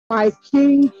my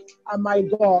King and my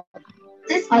God.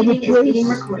 I will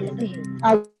praise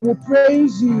I will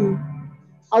praise you.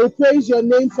 I will praise your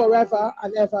name forever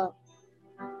and ever.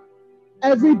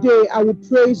 Every day I will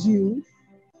praise you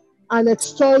and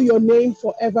extol your name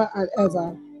forever and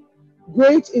ever.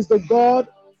 Great is the God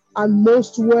and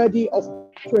most worthy of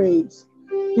praise.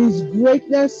 His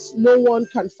greatness no one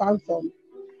can fathom.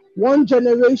 One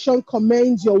generation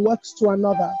commends your works to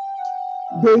another.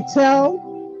 They tell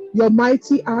your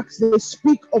mighty acts, they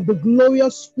speak of the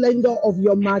glorious splendor of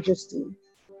your majesty.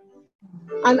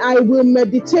 And I will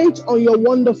meditate on your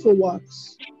wonderful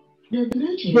works.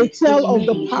 They tell of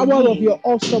the power of your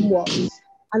awesome works,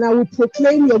 and I will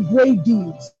proclaim your great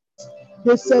deeds.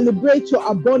 They celebrate your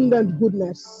abundant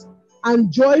goodness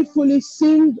and joyfully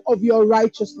sing of your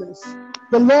righteousness.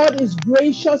 The Lord is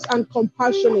gracious and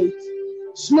compassionate,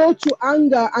 slow to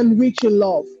anger and rich in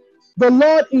love. The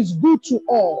Lord is good to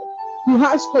all. He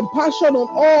has compassion on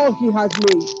all he has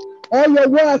made. All your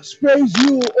works praise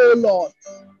you, O Lord.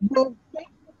 Your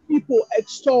faithful people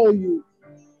extol you.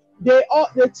 They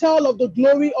tell of the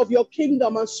glory of your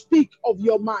kingdom and speak of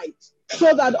your might,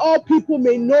 so that all people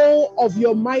may know of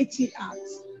your mighty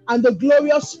acts and the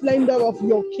glorious splendor of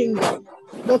your kingdom.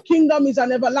 Your kingdom is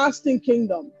an everlasting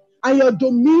kingdom, and your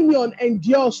dominion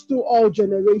endures through all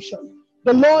generations.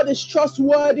 The Lord is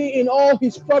trustworthy in all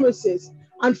his promises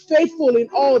and faithful in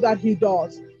all that he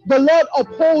does. The Lord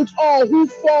upholds all who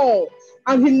fall,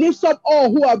 and he lifts up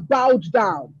all who are bowed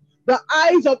down. The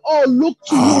eyes of all look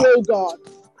to you, O God,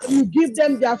 and you give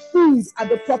them their food at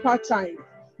the proper time.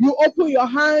 You open your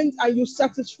hands and you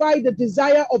satisfy the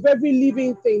desire of every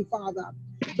living thing, Father.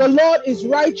 The Lord is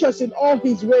righteous in all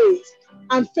his ways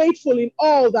and faithful in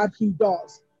all that he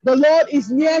does. The Lord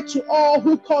is near to all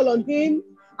who call on him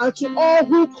and to all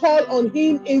who call on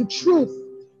him in truth.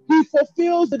 He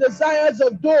fulfills the desires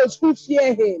of those who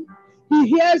fear him. He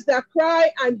hears their cry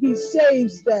and he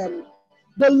saves them.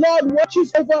 The Lord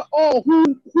watches over all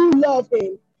who love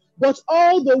him, but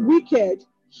all the wicked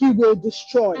he will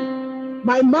destroy.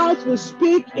 My mouth will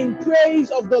speak in praise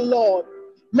of the Lord.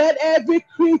 Let every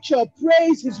creature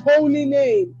praise his holy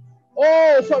name.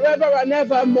 Oh, forever and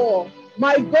evermore.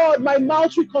 My God, my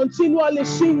mouth will continually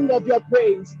sing of your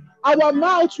praise. Our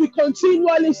mouth will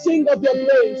continually sing of your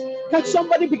praise. Can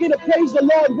somebody begin to praise the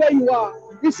Lord where you are?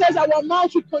 He says our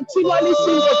mouth will continually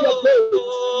sing of your praise.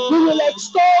 We will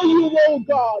extol you, O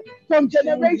God. From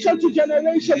generation to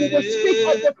generation, we will speak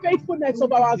of the faithfulness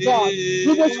of our God.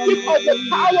 We will speak of the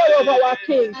power of our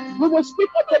King. We will speak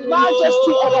of the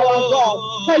majesty of our God.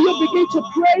 Can you begin to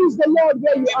praise the Lord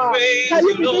where you are? Can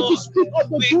you begin to speak of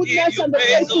the goodness and the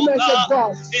faithfulness of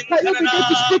God? Can you begin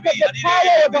to speak of the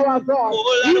power of our God?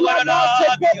 We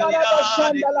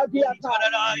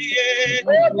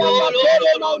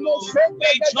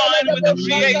join with the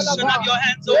creation of your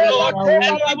hands, O Lord,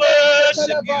 and we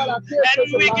worship you, and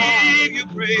we give you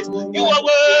praise. You are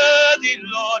worthy,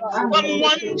 Lord. From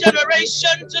one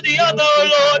generation to the other, O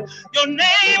Lord, your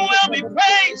name will be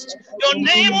praised. Your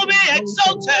name will be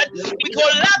exalted. We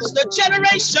collapse the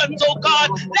generations, oh God.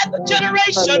 Let the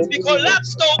generations be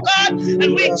collapsed, oh God.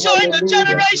 And we join the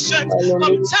generations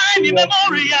from time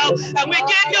immemorial. And we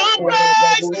give you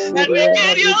praise. And we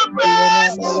give you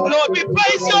praise. Lord, we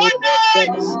praise your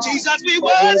name. Jesus, we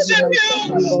worship you.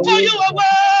 For you are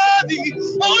worthy.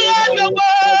 Oh Lord, you're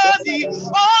worthy.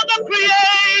 All the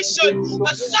creation,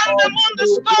 the sun, the moon, the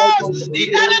stars,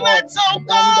 the elements, oh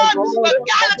God, the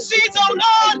galaxies, oh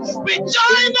Lord, we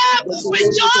join them, we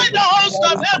join the host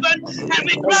of heaven, and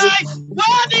we cry,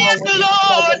 worthy is the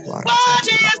Lord,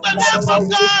 worthy is the Lamb of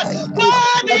God,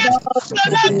 worthy is the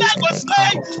Lamb that was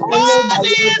slain,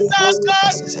 worthy is our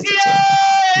God, yeah,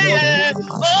 yeah.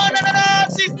 Oh, na, na, na,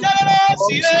 si, na, na, na,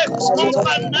 si, eh. Oh,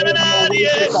 pa, na, na, na,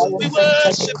 yeah. We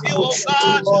worship you, oh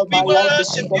God, we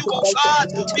worship you, oh God,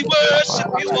 we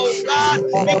worship you, oh God,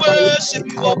 we worship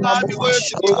you, oh God, we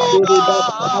worship you, oh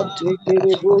God.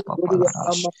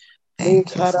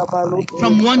 Thank you, Father.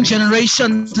 From one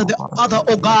generation to the other,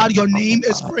 oh God, your name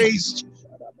is praised.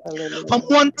 From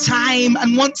one time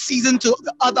and one season to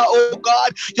the other, oh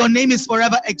God, your name is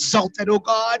forever exalted, oh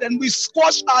God. And we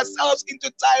squash ourselves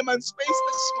into time and space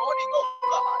this morning, oh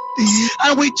God.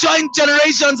 And we join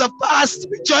generations of past,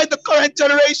 we join the current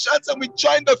generations, and we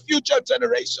join the future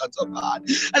generations, oh God.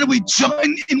 And we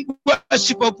join in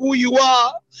worship of who you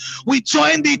are. We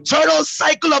join the eternal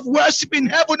cycle of worship in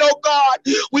heaven, oh God.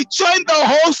 We join the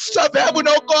hosts of heaven,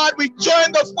 oh God. We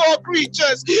join the four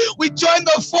creatures. We join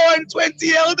the 4 and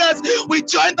 20 elders. We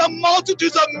join the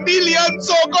multitudes of millions,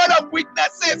 oh God, of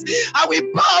witnesses. And we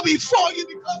bow before you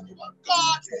because you are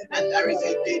God. And there is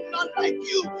indeed none like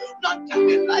you. None can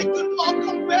be like like the Lord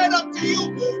compared unto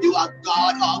you. You are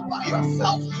God all by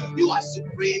yourself. You are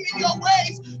supreme in your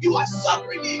ways. You are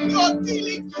sovereign in your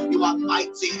dealings. You are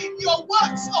mighty in your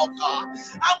works, oh God.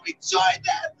 And we join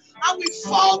them and we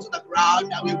fall to the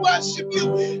ground and we worship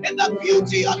you in the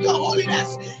beauty of your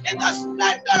holiness, in the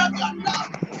splendor of your love,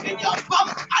 in your power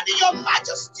and in your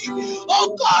majesty.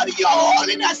 Oh God, in your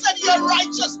holiness and your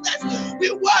righteousness.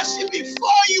 We worship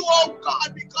before you, oh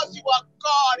God, because you are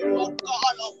God. You are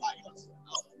God all by yourself.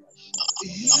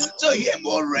 To him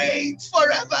who reigns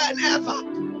forever and ever.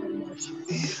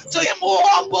 To him who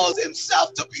humbles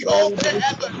himself to behold the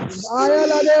heavens.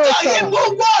 To him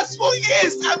who was, who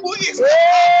is, and who is to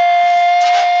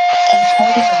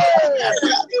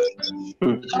come.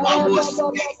 The one who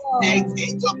stays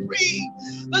into being.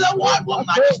 To the one who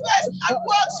manifests and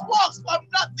works from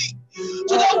nothing.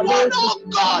 To the one, oh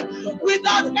God,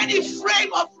 without any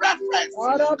frame of reference,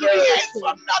 creates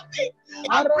from nothing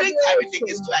and brings everything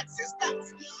into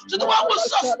existence. To the one who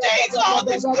sustains all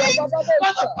these things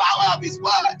by the power of his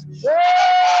word. To the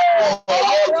one who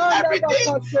holds everything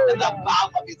in the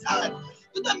palm of his hand.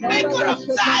 To the maker of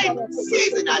time,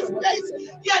 season, and space,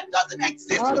 yet doesn't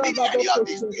exist within any of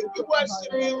these things. We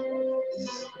worship you.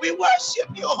 We worship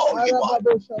you, Holy One.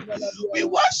 We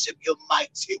worship you,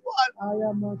 Mighty One.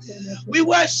 We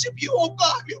worship you, oh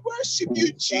God. We worship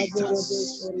you,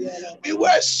 Jesus. We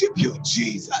worship you,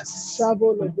 Jesus.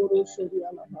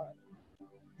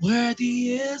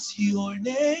 Worthy is your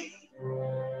name,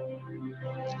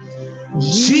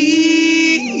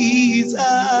 Jesus.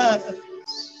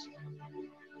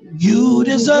 You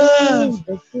deserve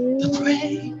the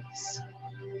praise.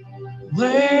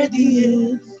 Worthy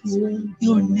is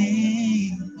your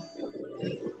name.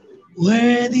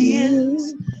 Worthy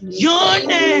is your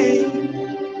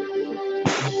name,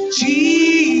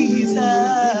 Jesus.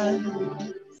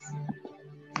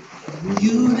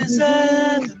 You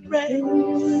deserve the praise.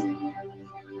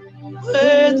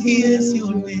 Worthy is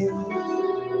your name.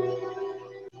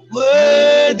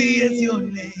 Worthy is your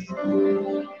name.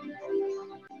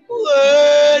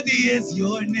 Worthy is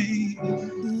your name.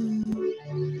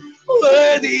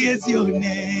 Worthy is your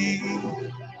name.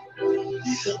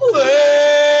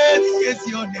 Worthy is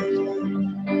your name.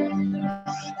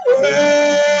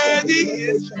 Worthy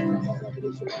is your name.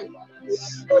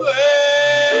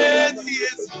 Worthy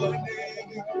is your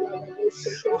name.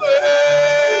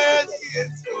 Worthy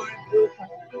is your name.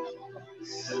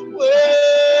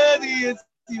 Worthy is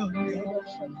your name.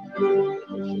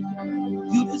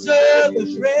 You deserve the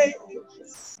praise.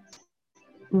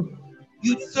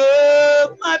 You deserve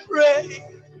my praise.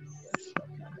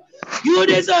 You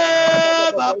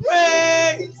deserve our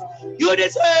praise. You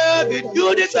deserve it.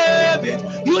 You deserve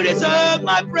it. You deserve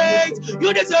my praise.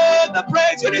 You deserve the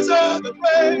praise. You deserve the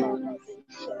praise.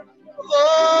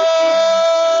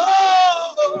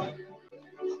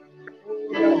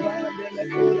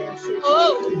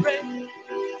 Oh, praise.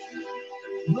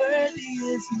 Worthy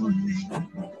is your name.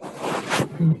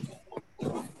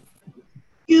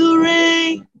 You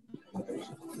reign.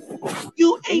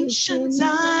 You ancient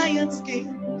Zion's king.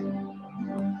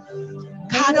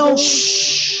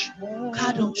 Kadosh,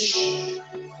 Kadosh,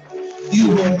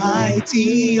 you are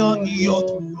mighty on your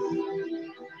throne.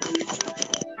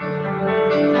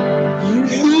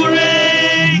 You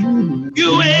reign,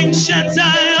 you ancient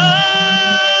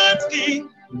Zion's king.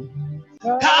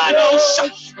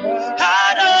 Kadosh,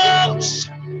 Kadosh,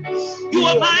 you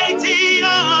are mighty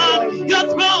on your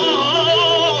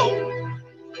throne.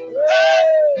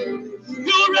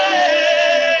 You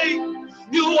reign,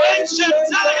 you ancient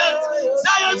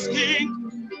Zion's king.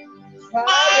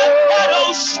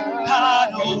 Kadosh,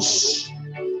 Kadosh,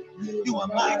 you are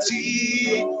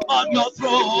mighty on your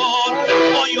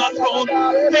throne,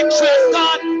 Victorious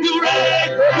God, you reign,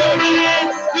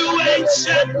 you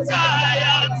ancient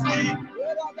Zion's king.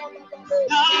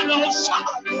 Kadosh,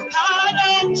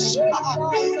 Kadosh,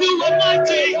 you are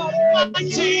mighty on your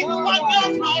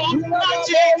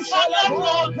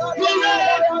throne, you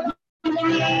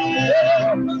reign,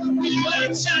 you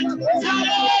ancient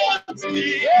Zion's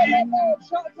king.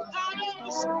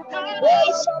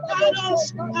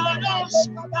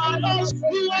 Kadosh,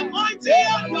 you are mighty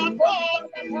on your throne.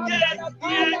 You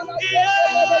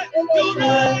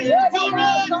reign,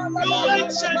 you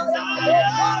ancient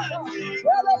Zion's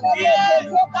king.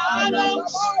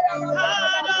 Kadosh,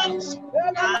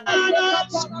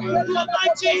 you are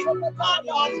mighty on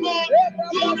your throne.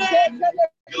 You reign,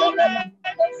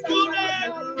 you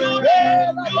reign.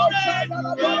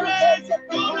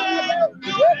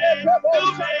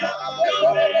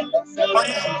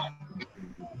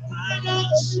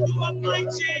 You are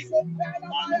mighty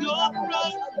on your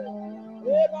throne.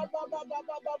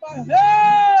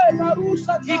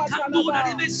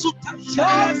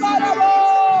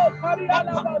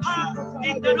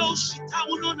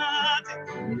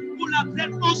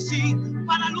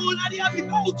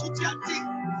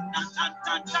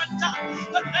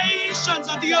 The nations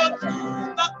of the earth,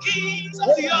 the kings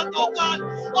of the earth, oh God,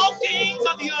 all kings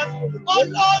of the earth, all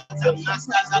lords and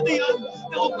masters of the earth,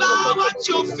 they will bow at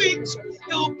your feet.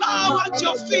 They will bow at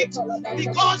your feet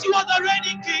because you are the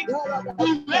reigning king.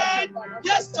 You reign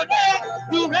yesterday,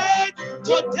 you reign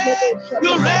today,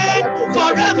 you reign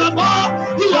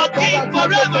forevermore. You are king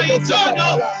forever,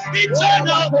 eternal,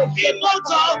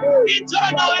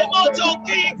 immortal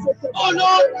king. Oh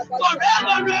Lord,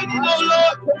 forever reigning, oh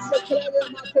Lord.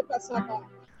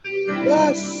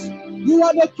 Yes, you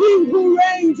are the king who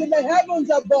reigns in the heavens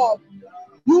above.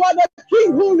 You are the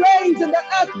king who reigns in the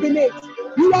earth beneath.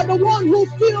 You are the one who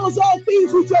fills all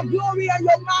things with your glory and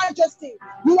your majesty.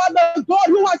 You are the God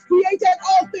who has created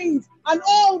all things, and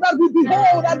all that we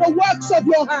behold are the works of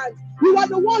your hands. You are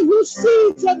the one who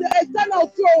sits on the eternal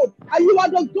throne, and you are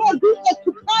the God who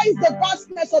occupies the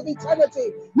vastness of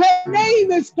eternity. Your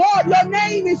name is God, your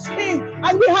name is King,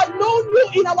 and we have known you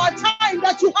in our time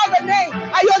that you have a name,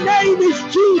 and your name is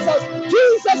Jesus.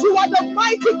 Jesus, you are the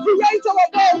mighty creator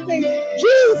of all things.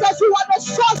 Jesus, you are the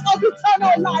source of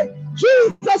eternal life.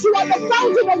 Jesus, you are the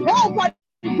fountain of hope and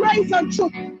grace and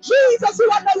truth. Jesus,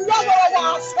 you are the lover of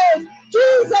our souls.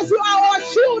 Jesus, you are our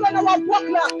shield and our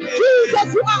buckler.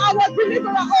 Jesus, you are our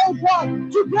deliverer, oh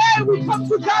God. Today we come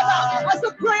together as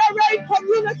a prayer rain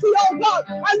community, oh God,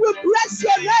 and we bless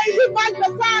your name, we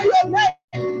magnify your name.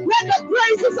 Let the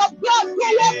praises of God go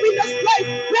up in this place.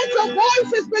 Let your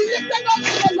voices be lifted up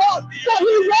to the Lord. For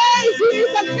he reigns, he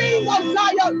is the King of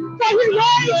Zion. For he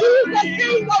reigns, he is the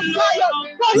King of Zion.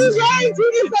 For he reigns, he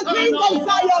is the King of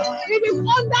Zion. It is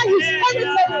under his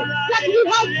territory that we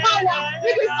have power.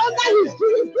 It is under his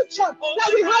jurisdiction that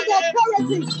we have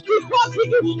authority. Because he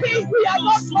is king, we are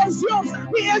not consumed.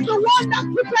 He is the one that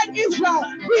keepeth Israel.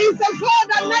 He is the God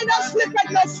that neither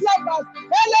sleepeth nor slumbers.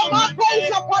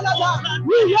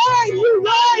 You reign, you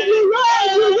reign, you reign,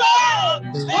 you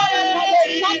reign.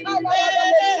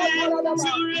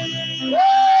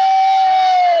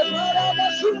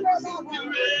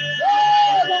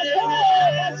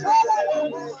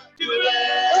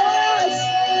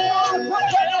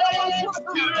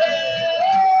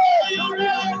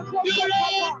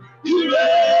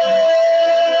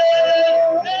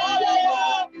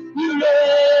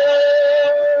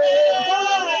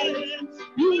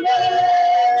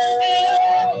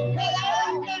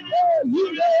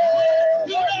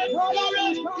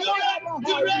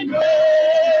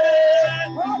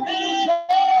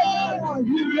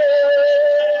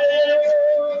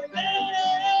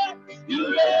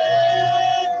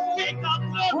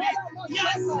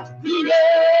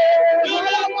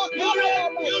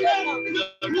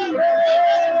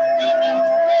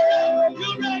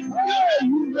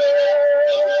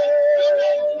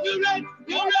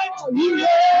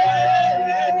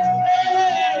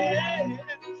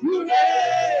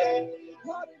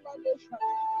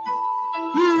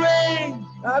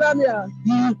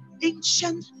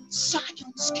 Ancient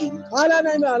Zion's King.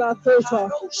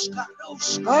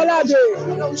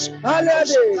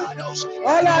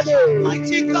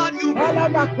 Mighty God, you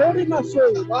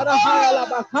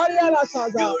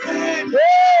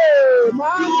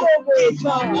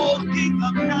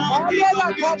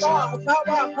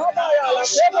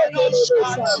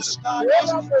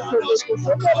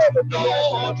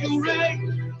reign.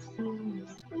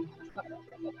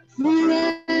 You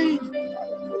reign,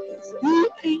 you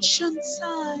ancient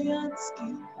Zion's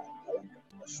King.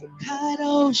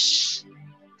 Kadosh,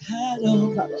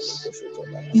 Kadosh,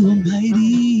 you are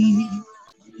mighty,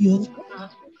 you are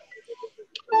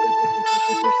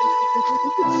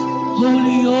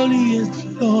holy, holy is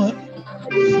the Lord.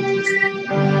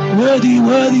 Worthy,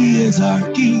 worthy is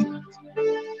our King.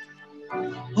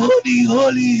 Holy,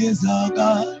 holy is our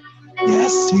God.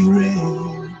 Yes, he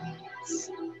reigns.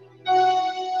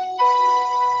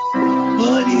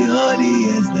 Holy, holy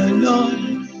is the Lord.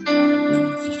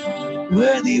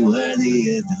 Worthy, worthy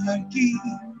is our King.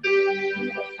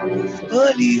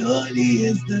 Holy, holy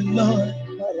is the Lord.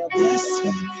 Yes, he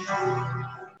reigns.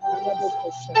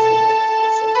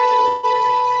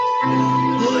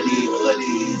 Holy,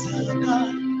 holy is our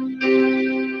God.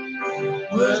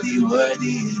 Worthy,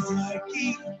 worthy is our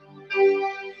King.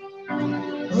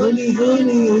 Holy,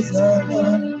 holy is our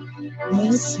God.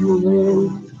 Yes, he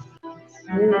reigns.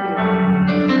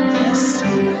 Yes, he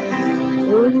reigns.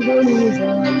 Holy, holy is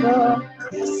our God.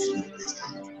 Yes, he reigns.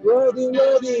 Worthy,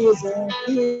 worthy is our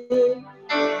King.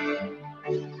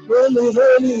 Holy,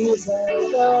 holy is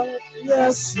our God.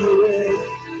 Yes, he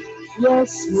reigns.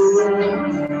 Yes, we will.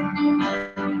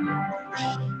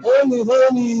 Holy,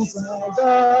 holy is our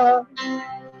God.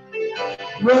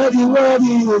 Worthy,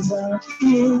 worthy is our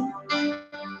King.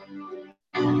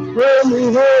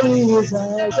 Holy, holy is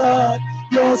our God.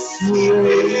 Yes, we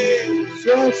will.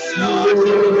 Yes, we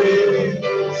will.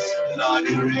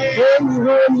 Holy,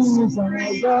 holy is our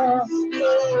God.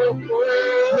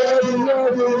 Worthy,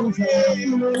 worthy is our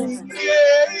King.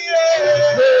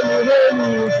 Holy,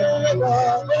 holy is our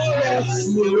God. Yes,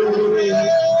 we will.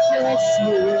 Yes,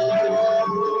 we will.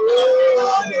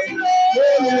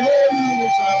 Holy, holy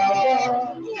is our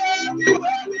God.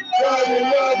 Worthy,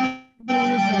 worthy is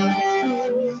our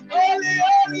King. Holy, holy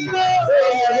is our God.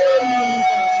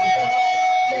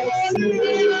 Yes, we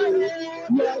will. Yes,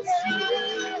 we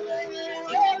will.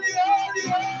 Holy, holy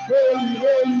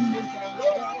is our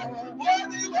God.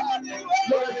 Worthy, worthy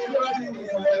is our King.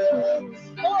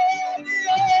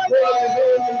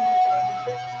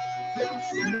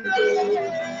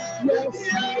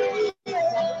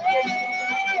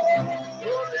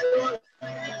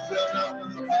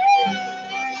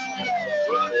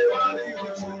 Holy, holy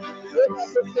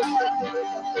is our God.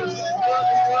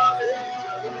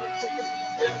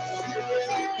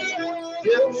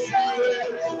 Yes, we will.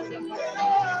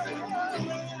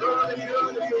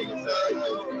 Yes, we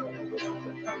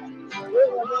will.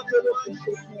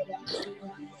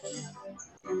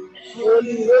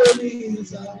 Holy, holy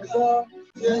is our God.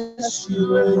 Yes, you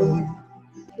will.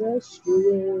 Yes, you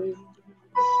will.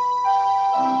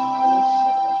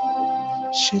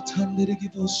 Shetandere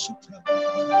givo supra.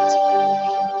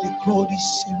 The Crodi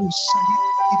Selusani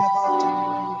Idabata.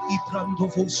 Ibrando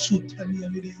vo sutani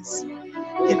amides.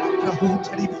 El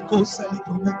Prabota Rivicosa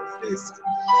Lipromondes.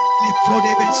 Le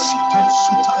Prodebe Sitan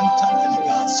Sutanta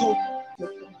Ligaso.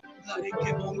 La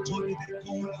Rekemontori de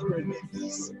Cola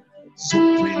Remendes.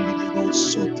 Suprendi de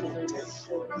Sotate.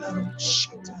 La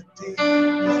Shetate.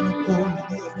 La Cola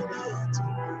de Arenat.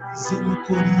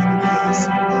 Zelocoriandes.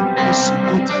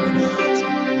 Osicotariat.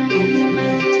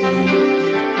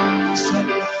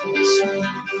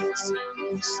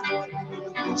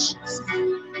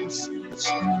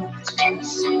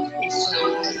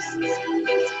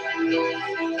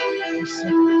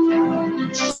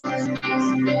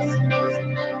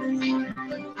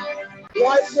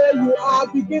 Right where you are,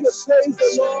 begin to praise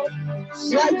the Lord.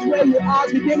 Right where you are,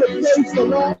 begin to praise the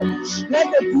Lord.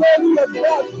 Let the glory of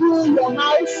God fill your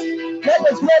house. Let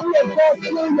the glory of God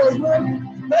fill your room.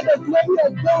 Let the glory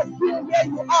of God fill where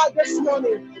you are this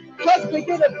morning. Just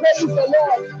begin to praise the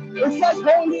Lord. It says,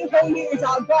 holy, holy is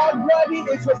our God, worthy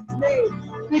is his name.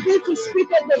 Begin to speak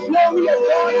of the glory of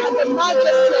God and the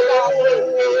majesty of our faith.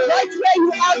 Right where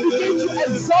you are, begin to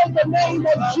exalt the name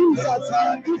of Jesus.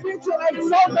 Begin to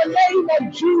exalt the name of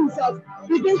Jesus.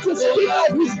 Begin to speak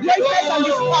of his greatness and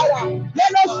his power.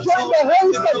 Let us join the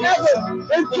host of heaven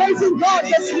in praising God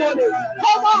this morning.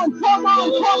 Come on, come on,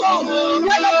 come on.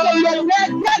 Get up from your bed,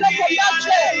 get up from that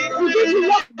chair. Begin to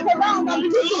walk around and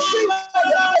begin to sing for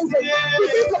the praises.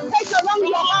 Begin to pace around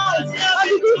your house and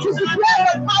begin to declare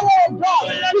the power of God.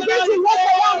 Begin to walk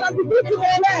around and begin to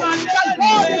declare that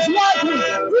God is worthy.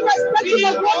 Irrespective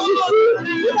of what you see,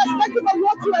 irrespective of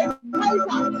what you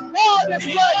encounter, God is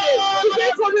worthy.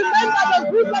 Begin to remember the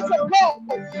goodness of God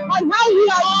and how he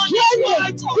has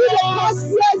journeyed through the past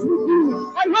years with you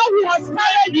and how he has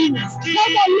carried you.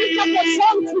 Come on, lift up a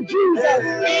song to Jesus.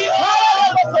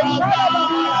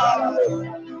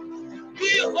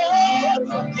 Behold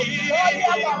the King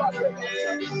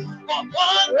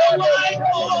upon the white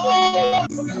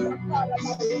horse,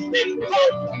 in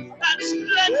pomp and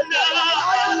splendor.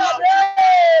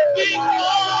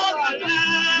 Behold the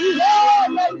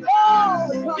Lamb,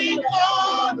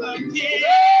 behold the King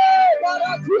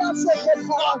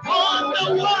upon the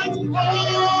white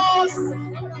horse,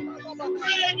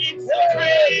 reigning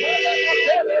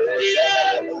supreme.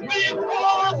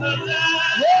 Behold the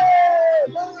Lamb.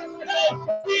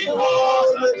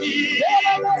 Behold the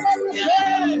King,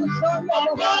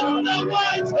 upon the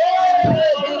white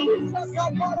horse,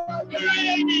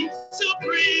 reigning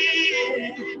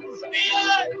supreme.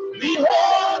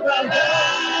 Behold the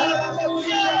Lamb,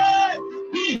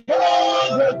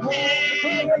 behold the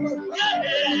King,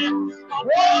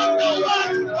 upon the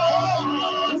white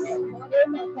horse,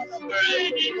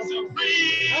 reigning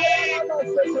supreme.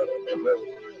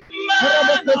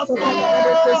 Man of war,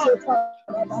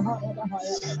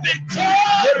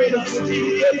 victorious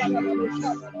King,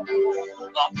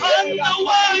 upon the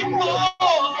white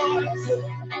horse,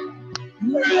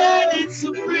 reigning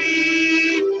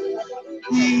supreme.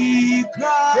 He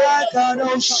cried,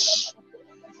 Kadosh,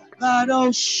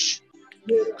 Kadosh,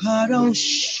 Kadosh,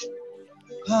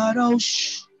 Kadosh,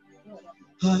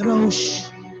 Kadosh,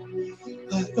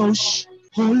 Kadosh,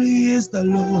 holy is the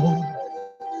Lord.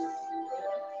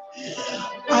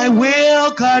 I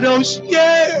will, Kadosh,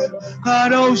 yeah,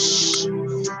 Kadosh,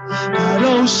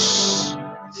 Kadosh,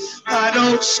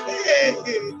 Kadosh, yeah,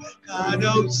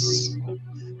 Kadosh,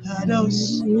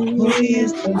 Kadosh, holy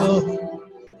is the Lord.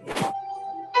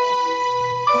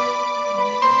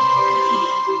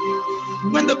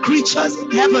 When the creatures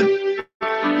in heaven,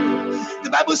 the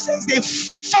Bible says they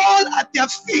fall at their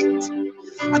feet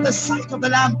at the sight of the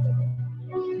Lamb.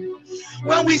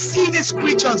 When we see these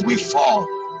creatures, we fall.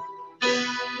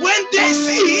 When they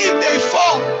see him, they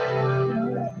fall.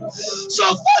 So,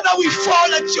 Father, we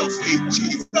fall at your feet,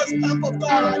 Jesus, Lamb of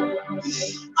God.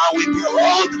 And we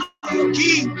behold our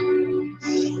King.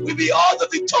 We behold the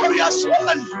victorious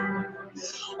one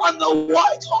on the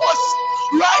white horse,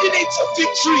 riding into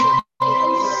victory,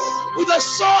 with a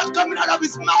sword coming out of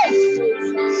his mouth.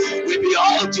 We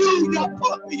behold you, your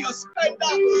pomp and your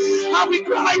splendor, and we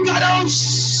cry,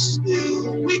 Kadosh.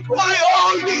 We cry,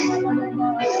 holy.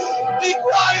 We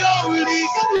cry, holy.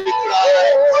 We cry,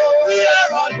 we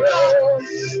are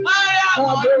undone. I am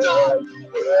undone.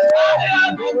 I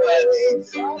am worthy.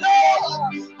 Lord,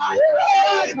 I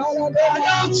cry,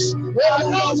 Kadosh,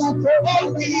 Kadosh,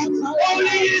 holy,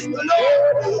 holy is the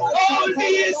Lord, holy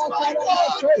is my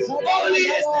God, holy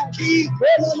is the King,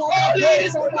 holy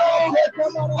is the Lord,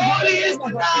 holy is the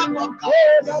Lamb of God.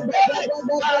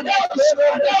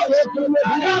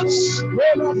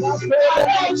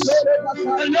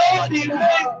 The Lord he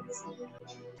reigns.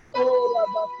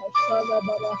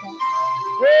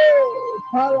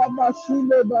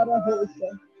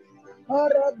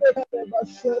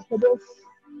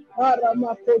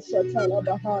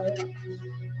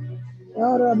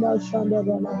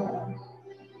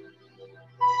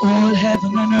 All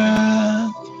heaven and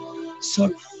earth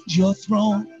surround your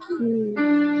throne.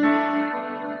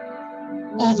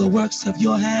 All the works of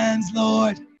your hands,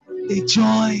 Lord, they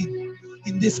join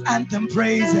in this anthem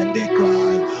praise and they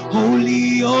cry,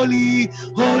 holy, holy,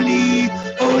 holy,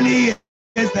 holy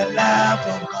is the Lamb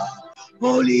of God.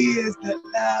 Holy is the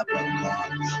Lamb of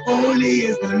God. Holy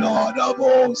is the Lord of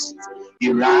hosts.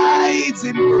 He rides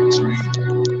in victory.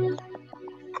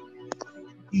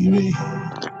 He reigns.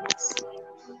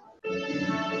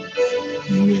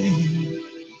 He reigns.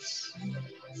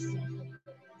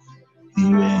 He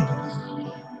reigns.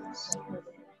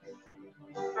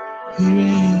 He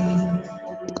reigns.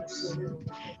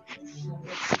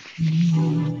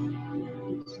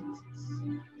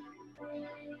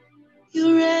 You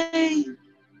reign,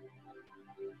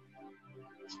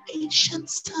 ancient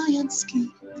science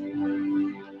king.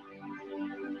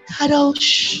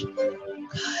 Kadosh,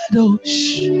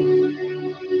 Kadosh,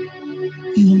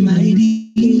 you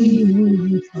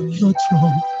mighty from your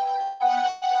throne.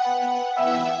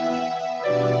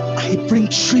 I bring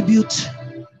tribute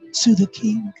to the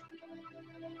King.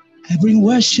 I bring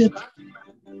worship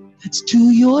that's to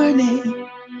your name.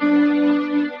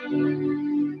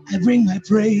 I bring my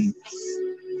praise,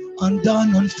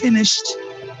 undone, unfinished,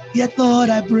 yet Lord,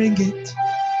 I bring it.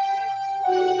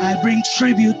 I bring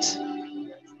tribute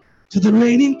to the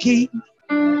reigning King.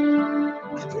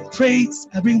 I bring praise,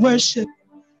 I bring worship,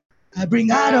 I bring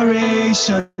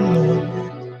adoration, Lord.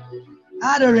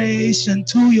 Adoration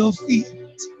to your feet.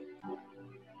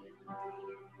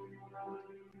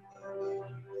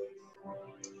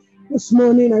 This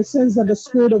morning, I sense that the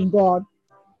Spirit of God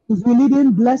is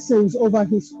releasing blessings over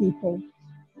his people.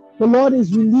 The Lord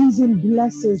is releasing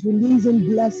blessings, releasing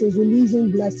blessings,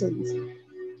 releasing blessings.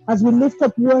 As we lift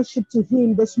up worship to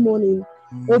him this morning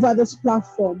over this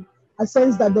platform, I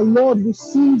sense that the Lord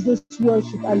receives this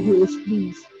worship and he is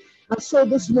pleased. And so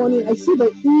this morning, I see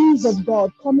the ease of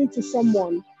God coming to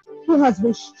someone who has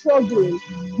been struggling.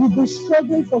 You've been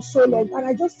struggling for so long, and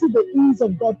I just see the ease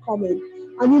of God coming.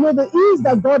 And you know, the ease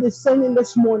that God is sending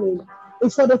this morning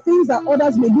is for the things that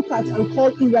others may look at and call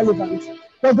irrelevant.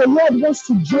 But the Lord wants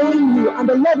to join you, and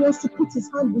the Lord wants to put his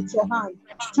hand with your hand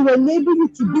to enable you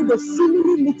to do the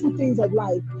seemingly little things of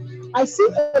life. I see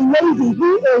a lady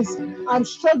who is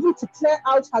struggling to clear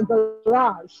out her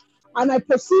garage. And I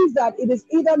perceive that it is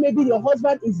either maybe your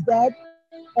husband is dead,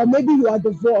 or maybe you are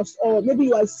divorced, or maybe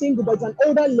you are single, but it's an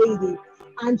older lady.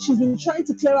 And she's been trying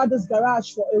to clear out this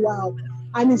garage for a while.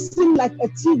 And it seemed like a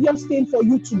tedious thing for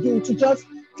you to do, to just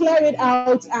clear it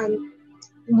out and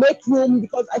make room,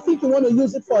 because I think you want to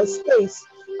use it for a space.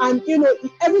 And you know,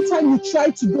 every time you try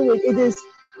to do it, it is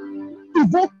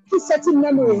evoking certain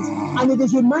memories, and it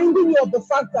is reminding you of the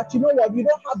fact that, you know what, you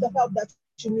don't have the help that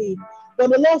you need. But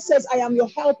the Lord says, I am your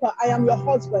helper, I am your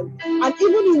husband. And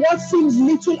even in what seems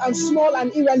little and small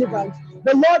and irrelevant,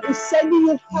 The Lord is sending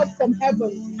you help from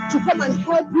heaven to come and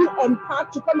help you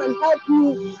unpack, to come and help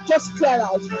you just clear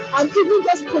out. And even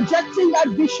just projecting that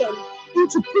vision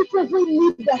into people who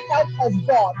need the help of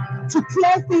God to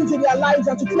clear things in their lives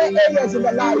and to clear areas in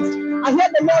their lives. I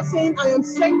heard the Lord saying, I am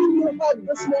sending you help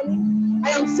this morning. I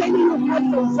am sending you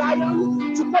help from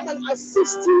Zion to come and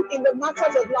assist you in the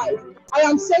matters of life. I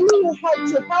am sending you help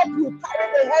to help you carry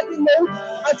the heavy load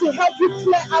and to help you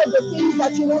clear out the things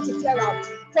that you want to clear out.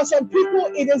 For some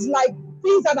people, it is like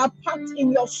things that are packed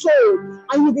in your soul,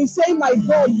 and you've been saying, my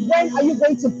God, when are you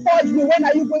going to purge me? When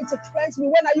are you going to cleanse me?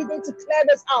 When are you going to clear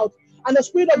this out? And the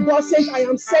Spirit of God says, I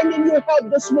am sending you help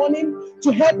this morning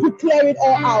to help you clear it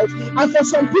all out. And for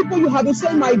some people, you have been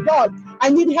saying, my God, I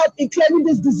need help in clearing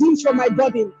this disease from my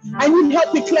body. I need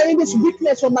help in clearing this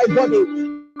weakness from my body.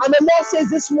 And the Lord says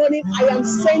this morning, I am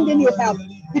sending you help.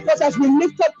 Because as we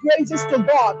lift up praises to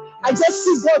God, I just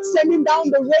see God sending down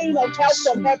the rain of help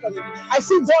from heaven. I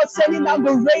see God sending down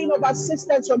the rain of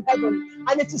assistance from heaven.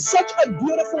 And it is such a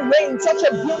beautiful rain, such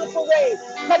a beautiful rain.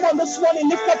 Come on this morning,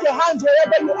 lift up your hands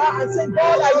wherever you are and say,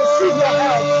 God, I receive your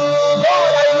help.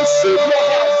 God, I receive your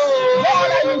help. God,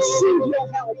 I receive your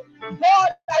help.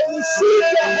 God, I receive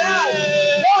your help.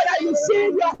 God, I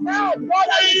receive your help. God,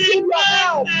 I receive your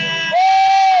help. Oh,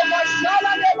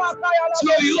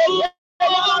 to you.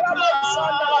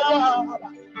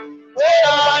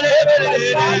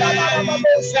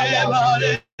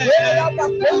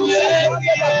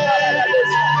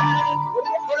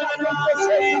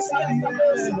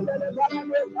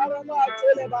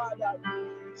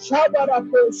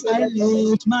 I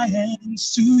lift my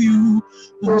hands to you,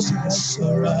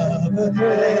 possessor of the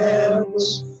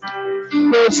heavens,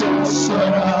 possessor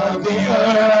of the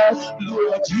earth.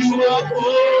 Lord, you are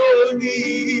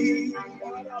holy.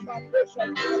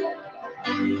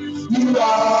 You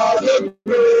are the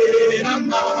great and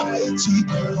mighty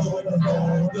God of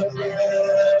all the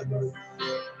heavens,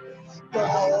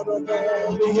 God of all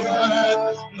the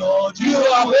earth. Lord, you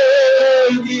are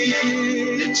holy.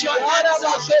 Lift your hands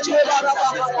up, lift your hands up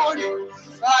this morning.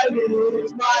 I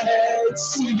lift my hands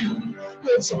to you,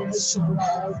 possessor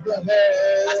of the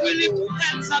heavens. As we lift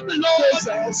hands up, the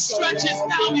Lord stretches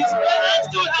down his hands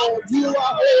to help. You are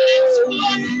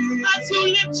holy. As you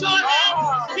lift your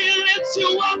hands, he lifts you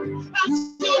up. As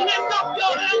you lift up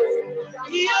your hands,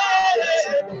 yeah.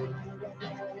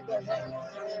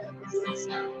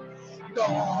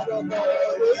 God of all the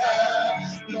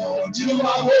earth, Lord, you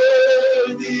are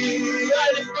worthy. I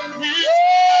lift my hands.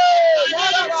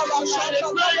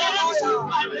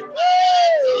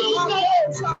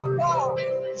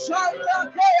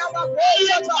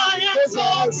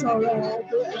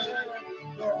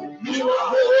 You are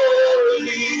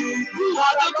holy. You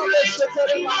are the great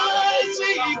and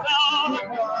mighty God.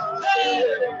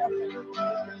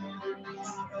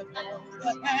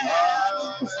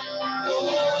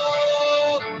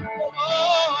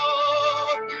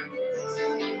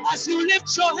 As you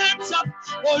lift your hands up,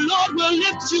 the Lord will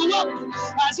lift you up.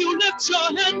 As you lift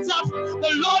your hands up,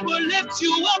 the Lord will lift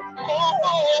you up.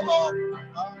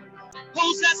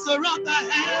 Possessor of the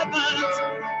heavens,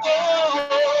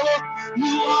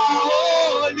 you are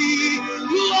holy.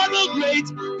 You are the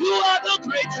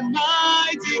great and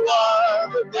mighty God.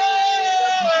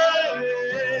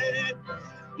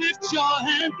 Lift your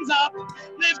hands up,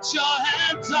 lift your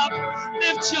hands up,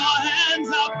 lift your hands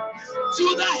up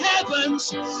to the heavens,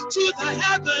 to the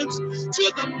heavens, to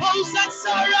the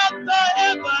possessor of the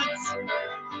heavens.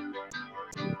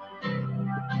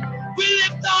 We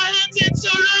lift our hands in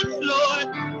surrender, Lord.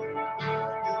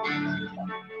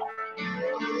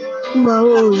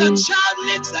 Let the child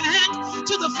lift the hand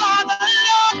to the Father,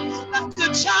 Lord. Let the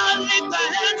child lift the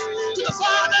hands to the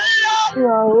Father, Lord.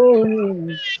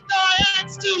 We lift our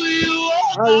hands to you,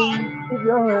 oh God.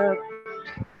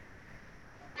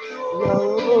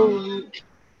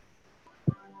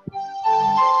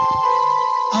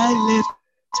 I lift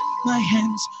my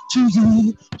hands to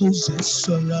you,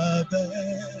 possessor of the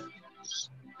heavens,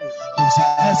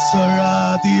 possessor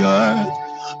of the earth.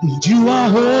 Lord, you are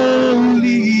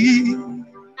holy.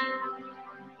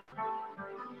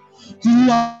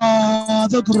 You are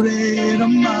the great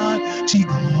and mighty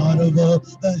God of all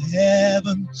the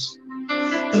heavens,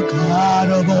 the God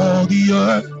of all the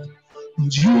earth.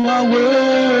 Lord, you are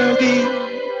worthy.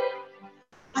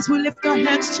 As we lift our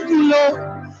hands to you, Lord,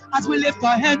 as we lift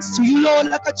our hands to you, Lord,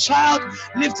 like a child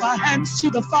lifts our hands to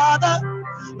the Father,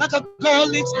 like a girl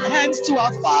lifts her hands to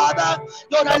our Father.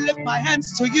 Lord, I lift my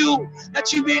hands to you,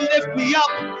 that you may lift me up,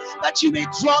 that you may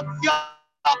draw me up.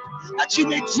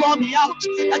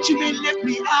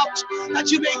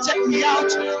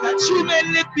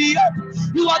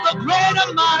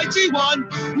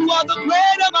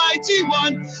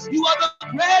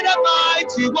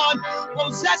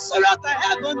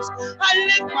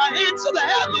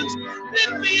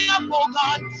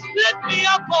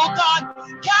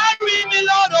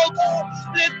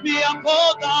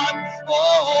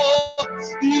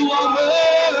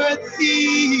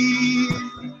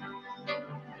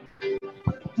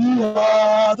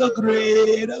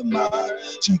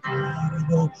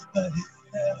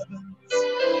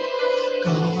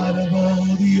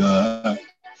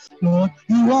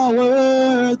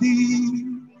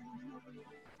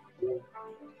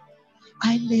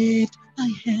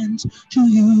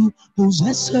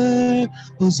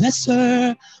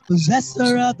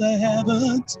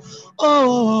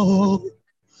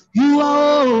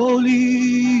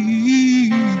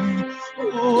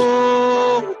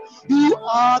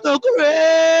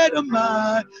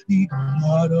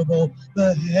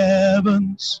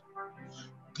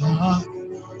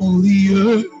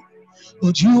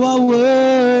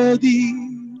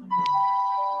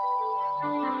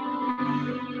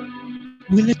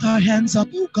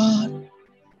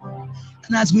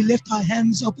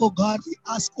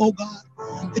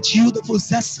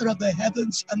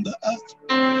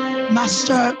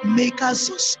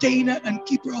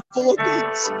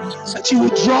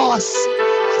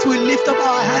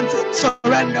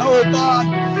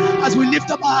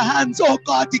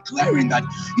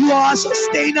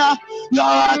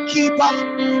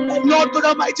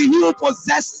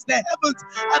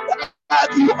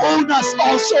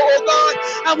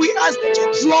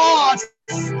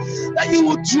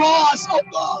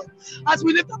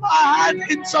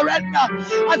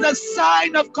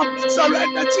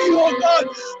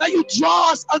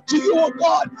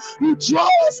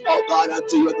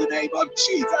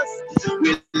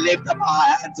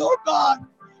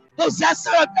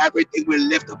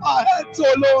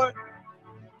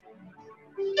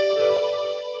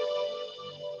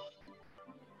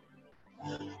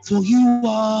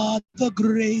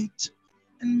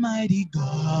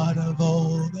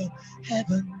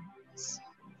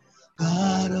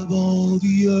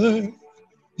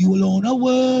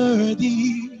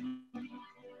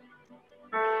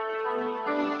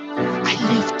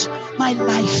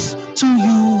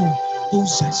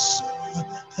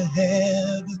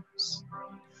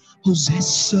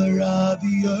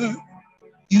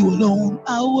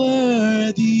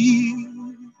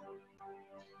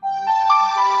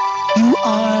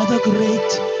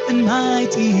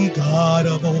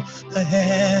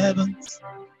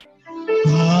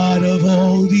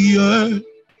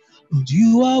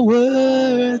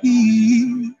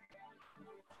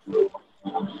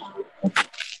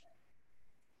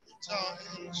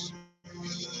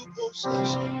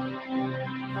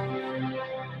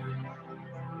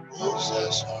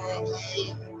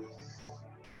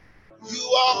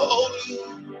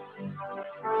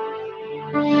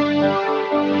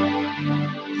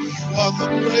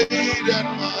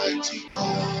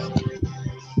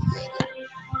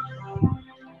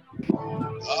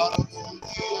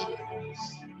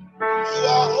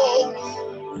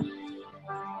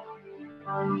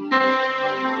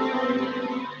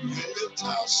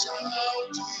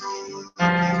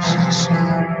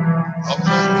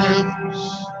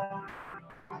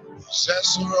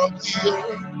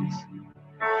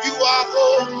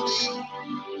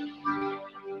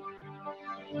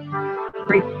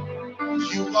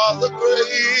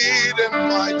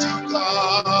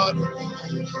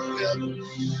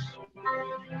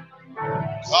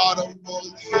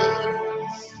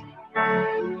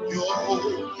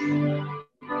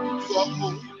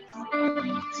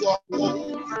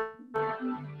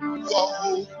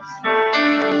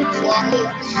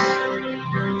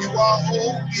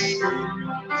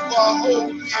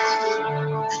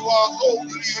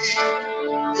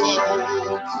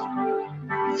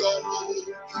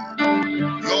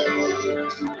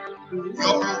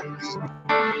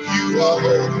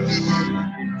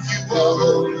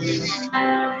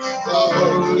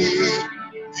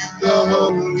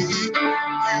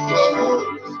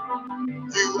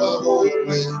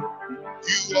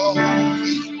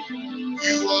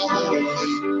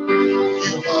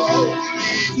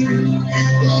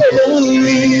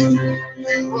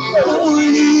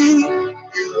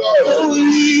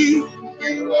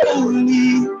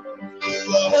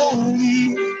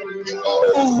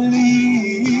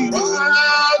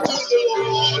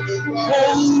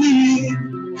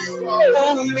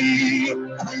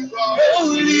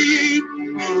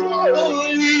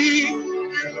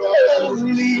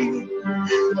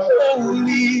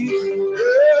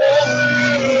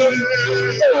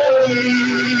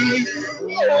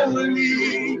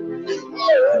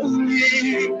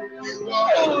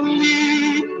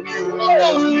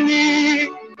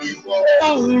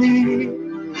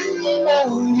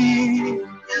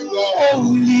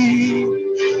 holy,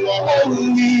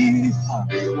 holy, holy,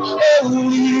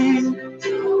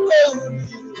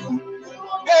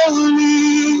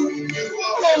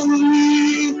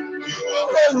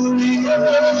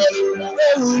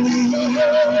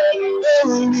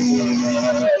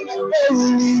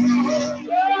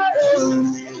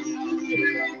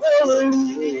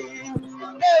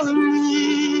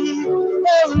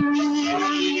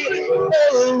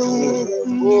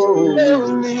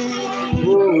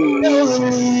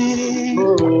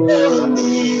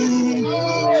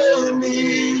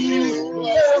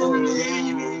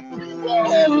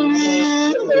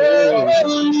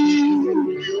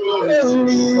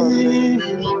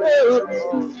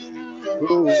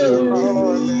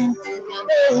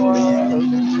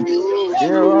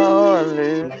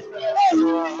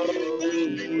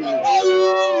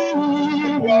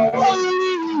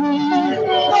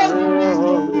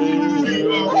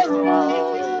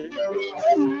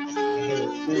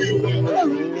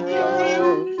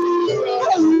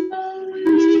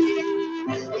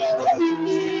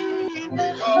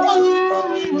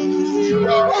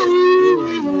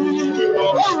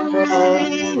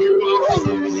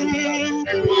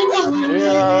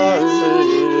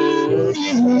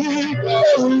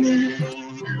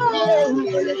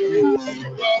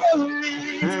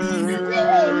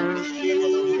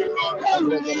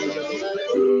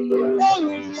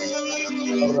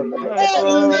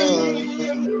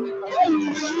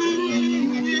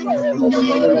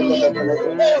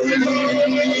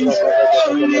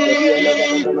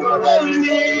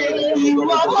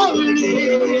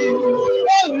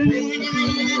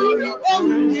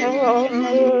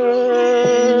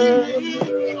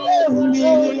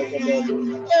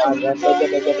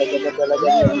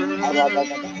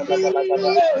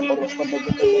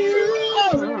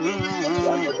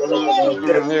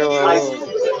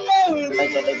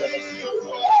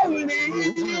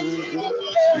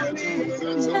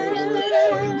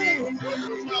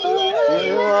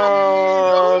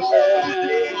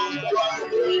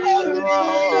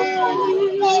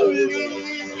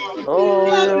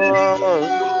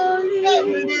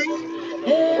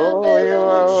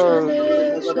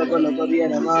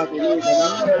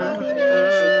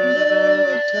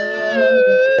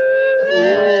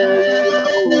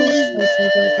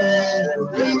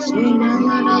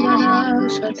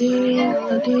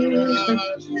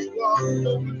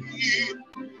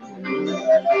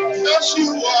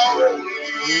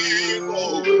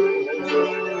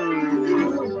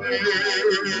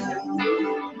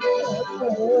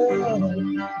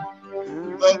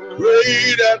 The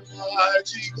great and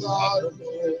mighty God of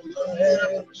all the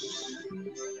heavens,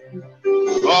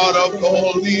 God of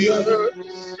all the earth,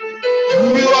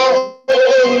 you are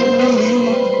holy.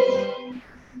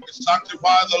 We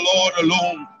sanctify the Lord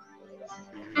alone.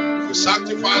 We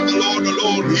sanctify the Lord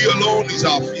alone. He alone is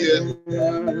our fear.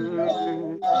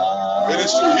 It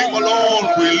is to Him alone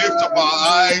we lift up our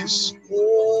eyes.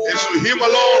 It is to Him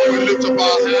alone we lift up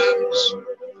our hands.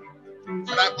 And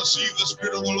I perceive the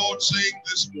Spirit of the Lord saying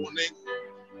this morning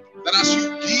that as you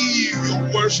give your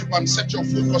worship and set your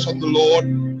focus on the Lord,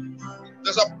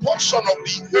 there's a portion of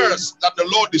the earth that the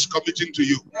Lord is committing to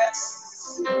you.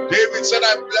 Yes. David said,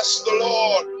 I bless the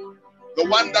Lord, the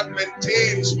one that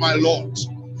maintains my Lord.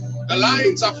 The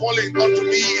lines are falling unto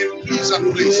me in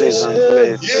pleasant places.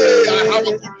 Yea, I have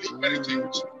a goodly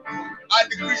heritage. I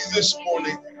decree this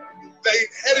morning, the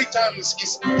inheritance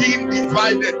is being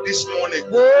divided this morning.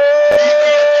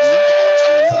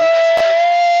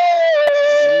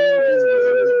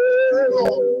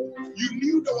 You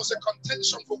knew there was a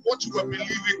contention for what you were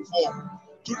believing for.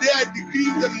 Today I decree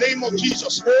in the name of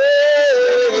Jesus, of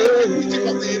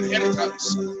the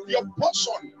inheritance, your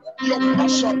portion.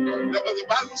 The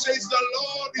Bible says the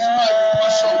Lord is my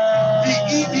portion.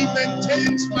 He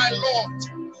maintains my Lord.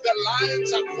 The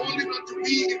lions are falling unto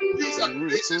me in pleasant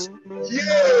places. Yea, I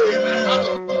have a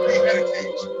good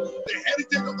heritage. The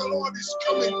heritage of the Lord is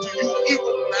coming to you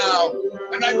even now.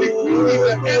 And I decree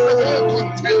the end of all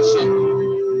contention.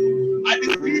 I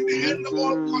decree the end of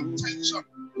all contention.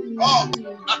 Oh,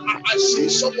 I see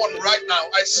someone right now.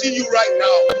 I see you right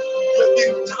now. You're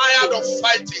getting tired of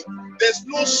fighting. There's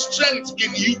no strength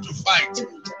in you to fight.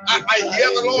 I hear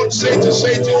the Lord say to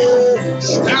you,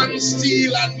 stand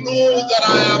still and know that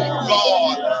I am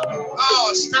God.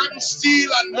 Stand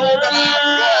still and know that I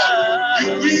am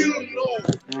God. You will know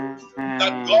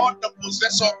that God, the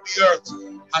possessor of the earth,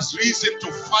 has reason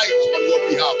to fight on your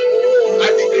behalf. I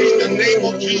decree in the name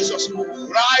of Jesus,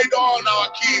 ride on our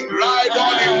King, ride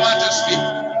on in majesty,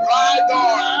 ride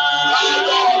on, ride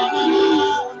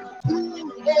on.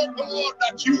 Oh God,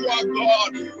 that you are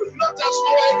God, not as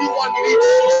though anyone needs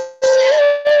to see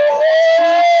it,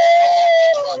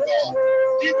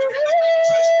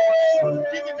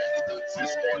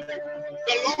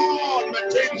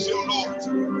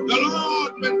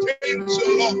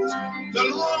 lot. The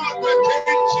Lord will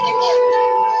change your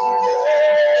lot.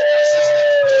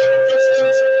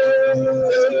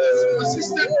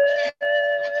 Persistent.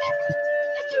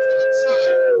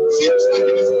 Seems like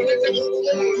it is connected with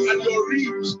cold and your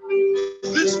ribs.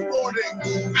 This morning,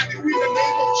 I decree the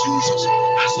name of Jesus,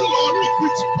 as the Lord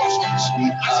bequeaths portions,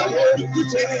 as the Lord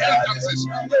bequeaths inheritances,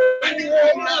 I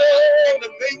decree now in the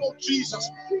name of Jesus,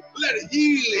 let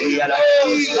healing, let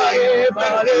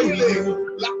healing,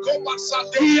 la copa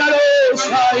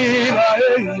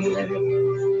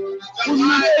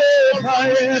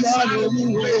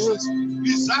desirable places,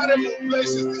 desirable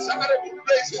places.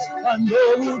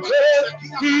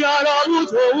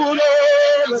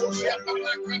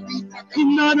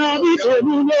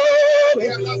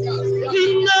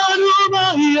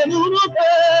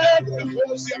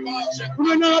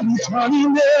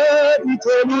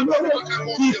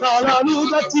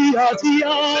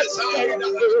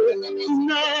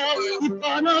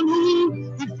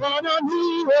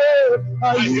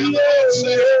 I hear the Lord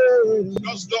say,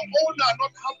 does the owner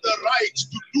not have the right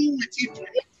to do with it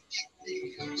what he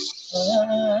needs?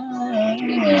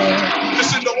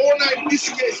 Listen, the owner in this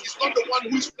case is not the one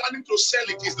who is planning to sell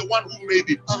it, he's the one who made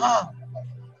it.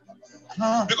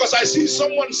 Because I see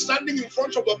someone standing in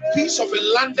front of a piece of a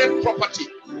landed property,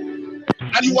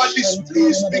 and you are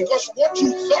displeased because what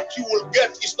you thought you will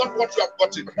get is not what you have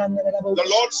gotten. The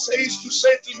Lord says to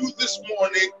say to you this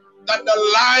morning that the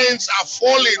lines are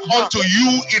falling onto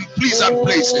you in pleasant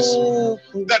places.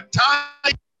 The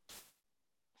time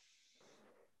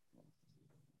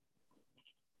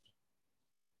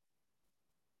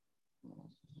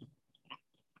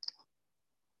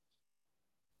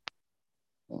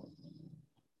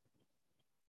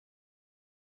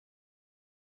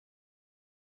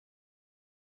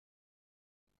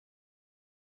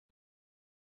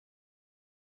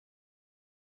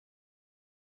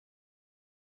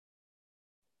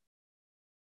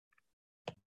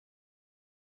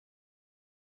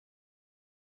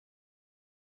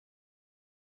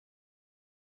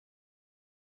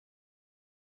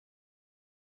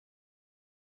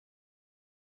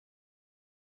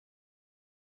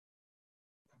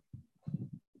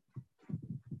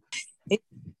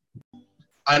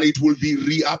and it will be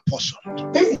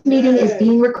reapportioned. This meeting is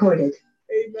being recorded.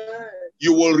 Amen.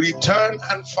 You will return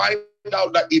and find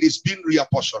out that it is being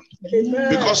reapportioned. Amen.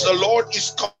 Because the Lord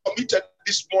is committed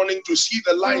this morning to see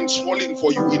the lines falling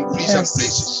for you in pleasant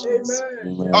places.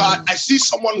 Amen. I see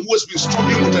someone who has been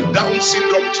struggling with a Down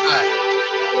syndrome child.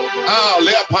 The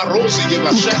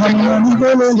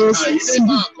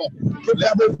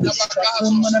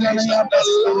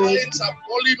lines are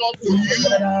falling onto you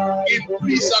in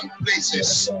pleasant places.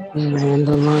 And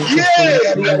the lines are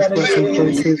falling in pleasant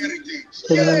places.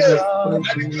 The lines are falling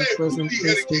in pleasant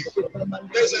places.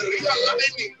 There's a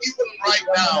realigning even right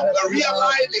now. A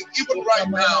realigning even right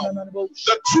now.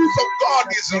 The truth of God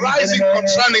is rising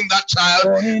concerning that child,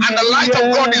 and the light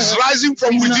of God is rising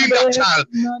from within that child,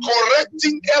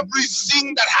 correcting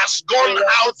everything that has gone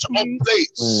out of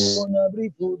place.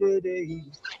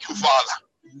 Thank you, Father.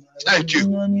 Thank you.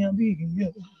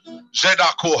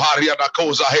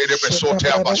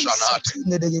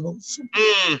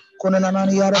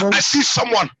 I see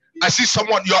someone.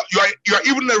 You're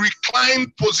even in a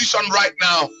reclined position right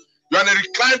now. You're in a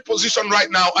reclined position right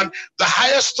now, and the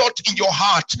highest thought in your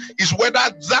heart is whether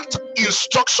that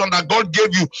instruction that God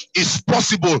gave you is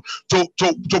possible to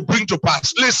bring to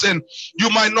pass. Listen, you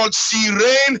might not see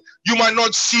rain, you might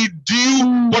not see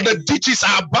dew, but the ditches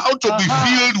are about to be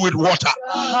filled with water.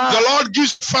 The Lord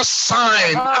gives first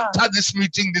sign after this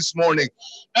meeting this morning.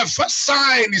 A first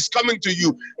sign is coming to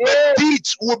you. The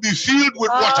ditch will be filled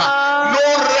with water. No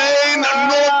rain,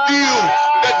 no dew.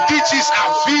 The ditches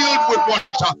are filled with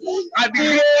water. I believe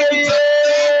in the name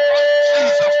of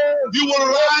Jesus, you will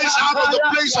rise out of the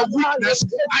place of weakness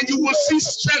and you will see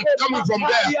strength coming from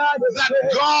there. That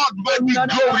God might be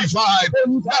glorified.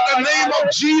 That the name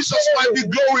of Jesus might be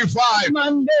glorified.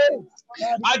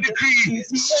 I decree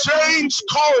strange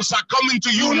calls are coming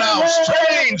to you now.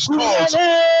 Strange calls.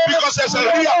 Because there's a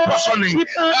reapportioning.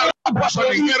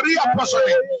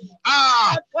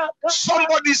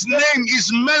 Somebody's name is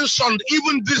mentioned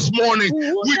even this morning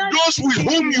with those with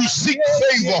whom you seek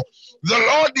favor. The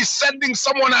Lord is sending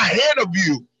someone ahead of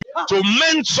you to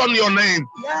mention your name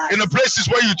in the places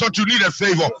where you thought you needed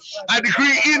favor. I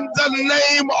decree in the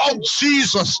name of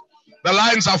Jesus, the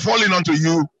lines are falling onto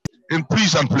you in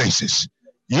pleasant places.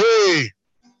 Yea,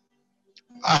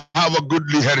 I have a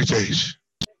goodly heritage.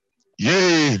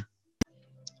 Yea,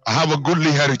 I have a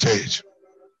goodly heritage.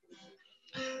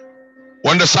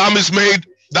 When the psalmist made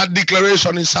that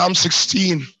declaration in Psalm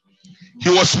 16, He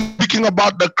was speaking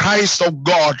about the Christ of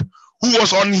God who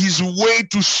was on his way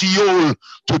to Sheol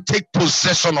to take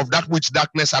possession of that which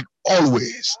darkness had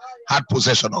always had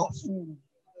possession of.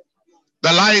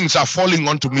 The lines are falling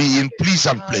onto me in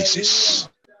pleasant places.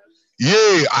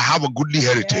 Yea, I have a goodly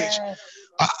heritage.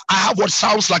 I have what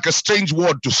sounds like a strange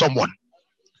word to someone.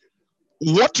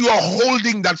 What you are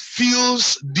holding that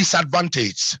feels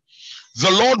disadvantaged,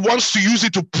 the Lord wants to use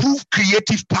it to prove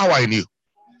creative power in you.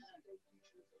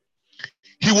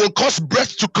 He will cause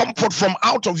breath to come forth from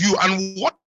out of you, and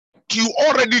what you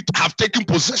already have taken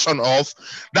possession of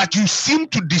that you seem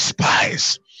to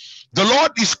despise, the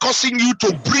Lord is causing you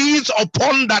to breathe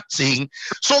upon that thing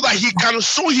so that he can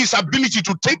show his ability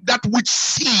to take that which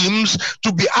seems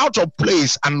to be out of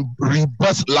place and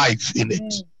rebirth life in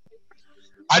it.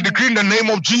 I decree in the name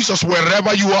of Jesus,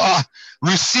 wherever you are,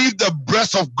 receive the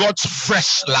breath of God's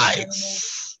fresh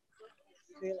life.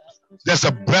 There's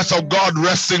a breath of God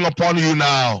resting upon you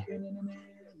now.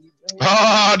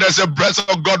 There's a breath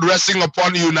of God resting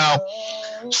upon you now.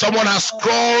 Someone has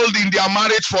crawled in their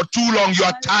marriage for too long. You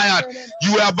are tired.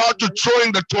 You are about to throw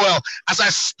in the toil. As I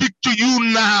speak to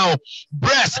you now,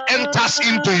 breath enters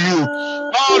into you.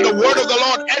 The word of the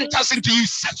Lord enters into you,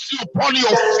 sets you upon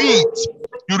your feet.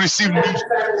 You receive new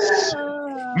strength.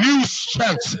 New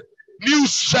strength. New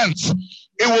strength.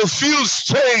 It will feel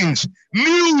strange.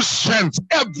 New strength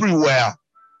everywhere.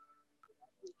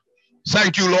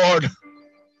 Thank you, Lord.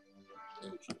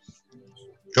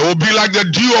 It will be like the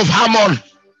dew of Hammon.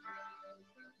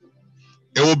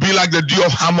 It will be like the dew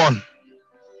of Hammon.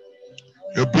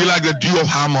 It will be like the dew of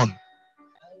Hammon.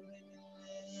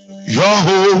 You're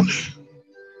holy.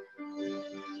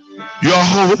 You're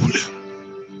holy.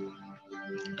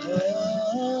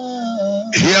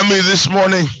 Hear me this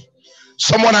morning.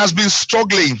 Someone has been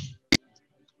struggling.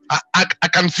 I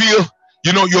can feel,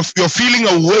 you're feeling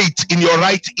a weight in your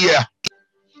right ear.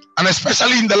 And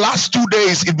especially in the last 2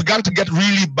 days, it began to get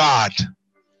really bad.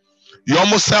 You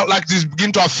almost felt like this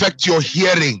began to affect your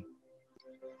hearing.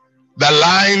 The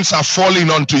lines are falling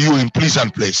onto you in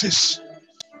pleasant places.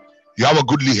 You have a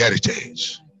goodly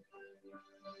heritage.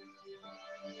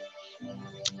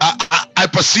 I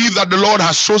perceive that the Lord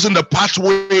has chosen the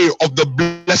pathway of the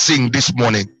blessing this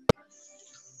morning.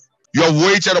 You have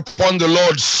waited upon the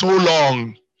Lord so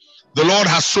long. The Lord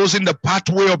has chosen the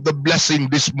pathway of the blessing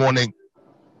this morning.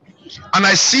 And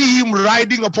I see him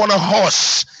riding upon a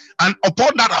horse, and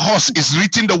upon that horse is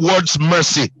written the words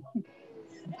mercy.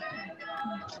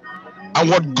 And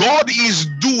what God is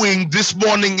doing this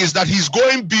morning is that he's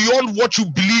going beyond what you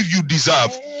believe you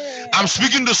deserve. I'm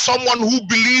speaking to someone who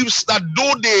believes that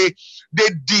though they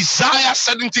desire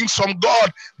certain things from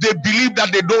God, they believe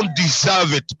that they don't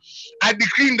deserve it. I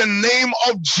decree in the name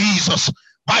of Jesus,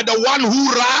 by the one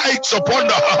who rides upon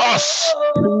the horse,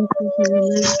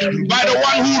 by the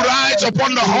one who rides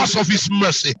upon the horse of his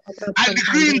mercy, I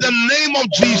decree in the name of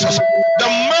Jesus, the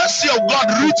mercy of God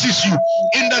reaches you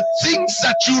in the things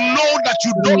that you know that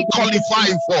you don't qualify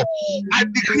for. I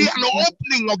decree an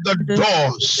opening of the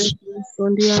doors,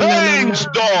 strange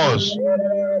doors,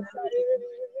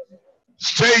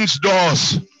 strange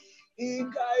doors,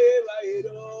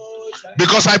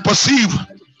 because I perceive.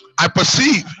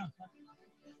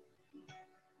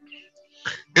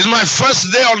 It's my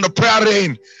first day on the prayer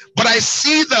rain, but I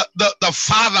see the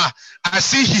Father, I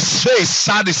see his face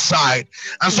satisfied,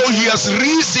 and so he has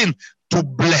reason to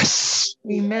bless.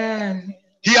 Amen.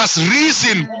 He has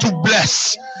reason to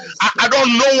bless. I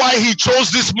don't know why he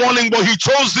chose this morning, but he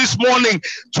chose this morning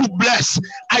to bless.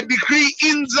 I decree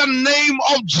in the name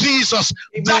of Jesus,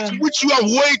 Amen, that which you have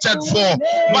waited for,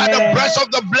 Amen, by the breath of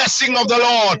the blessing of the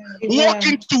Lord, Amen, walk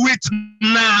into it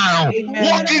now. Amen.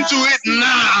 Walk into it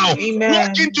now. Amen.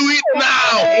 Walk into it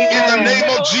now. Amen. In the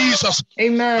name of Jesus.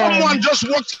 Amen. Someone just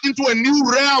walked into a new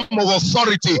realm of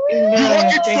authority. Amen. You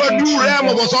walk into a new realm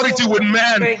of authority with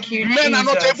men. Men are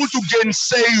not able to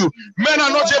gainsay you. Men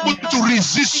are not able to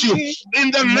resist you.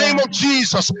 In the name of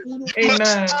Jesus, you will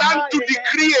stand to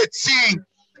decree a thing.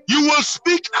 You will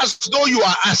speak as though you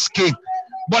are asking,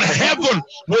 but heaven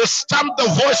will stamp the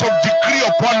voice of decree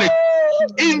upon it.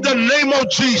 In the name of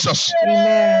Jesus.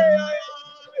 Amen.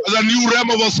 The new realm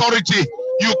of authority,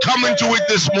 you come into it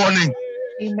this morning.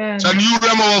 Amen. It's a new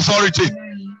realm of authority.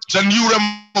 It's a new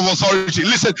realm of authority.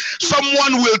 Listen,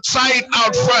 someone will try it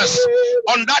out first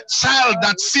on that child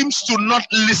that seems to not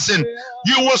listen.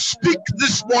 You will speak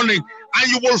this morning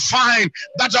and you will find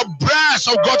that the breast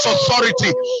of God's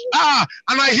authority.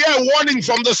 And I hear a warning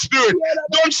from the Spirit.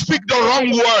 Don't speak the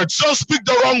wrong words. Don't speak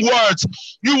the wrong words.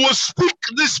 You will speak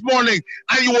this morning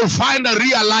and you will find a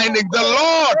realigning. The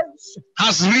Lord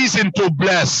has reason to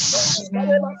bless.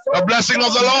 The blessing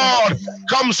of the Lord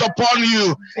comes upon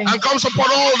you and comes upon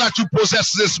all that you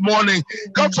possess this morning.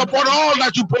 Comes upon all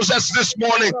that you possess this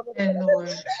morning.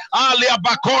 Alia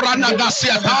bakora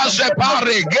nagasia taje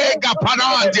pare gega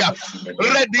panadia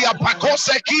redia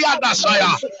pakosekia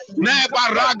dasaya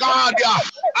nebaragadia.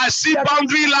 I see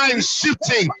boundary lines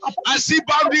shifting. I see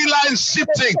boundary lines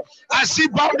shifting. I see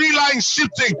boundary lines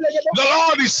shifting. The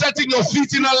Lord is setting your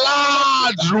feet in a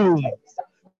large room.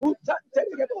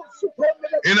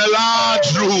 In a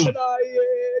large room.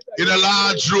 In a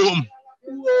large room.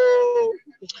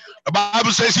 The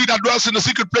Bible says, he that dwells in the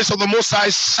secret place of the Most High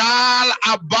shall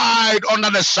abide under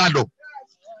the shadow.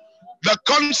 The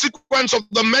consequence of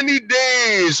the many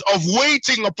days of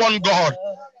waiting upon God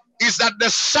is that the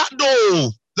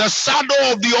shadow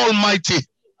of the Almighty.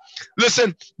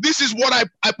 Listen, this is what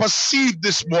I perceive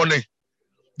this morning.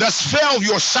 The sphere of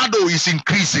your shadow is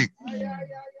increasing.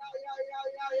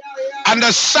 And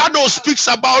the shadow speaks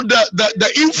about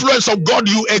the influence of God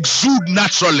you exude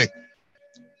naturally.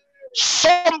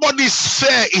 Somebody's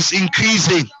sphere is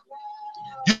increasing.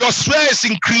 Your sphere is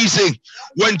increasing.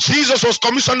 When Jesus was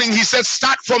commissioning, he said,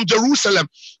 start from Jerusalem,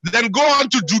 then go on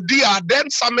to Judea, then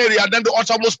Samaria, then the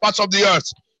uttermost parts of the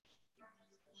earth.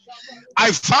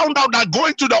 I found out that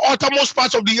going to the uttermost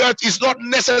parts of the earth is not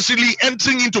necessarily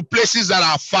entering into places that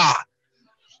are far.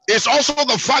 It's also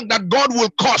the fact that God will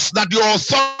cause that your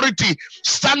authority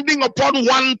standing upon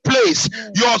one place,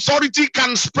 your authority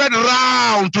can spread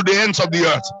around to the ends of the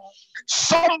earth.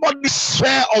 Somebody's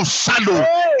sphere of shadow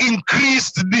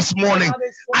increased this morning.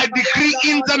 I decree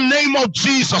in the name of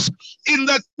Jesus, in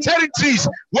the territories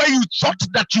where you thought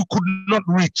that you could not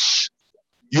reach,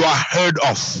 you are heard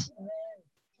of.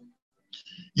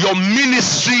 Your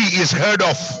ministry is heard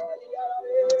of.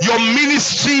 Your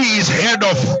ministry is heard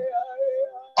of.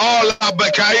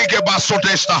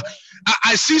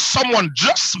 I see someone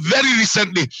just very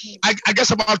recently, I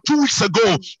guess about 2 weeks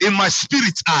ago, in my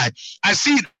spirit's eye. I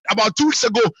see about 2 weeks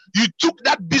ago, you took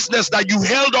that business that you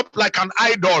held up like an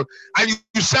idol and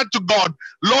you said to God,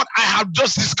 Lord, I have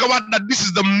just discovered that this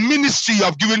is the ministry you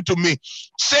have given to me.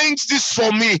 Change this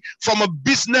for me from a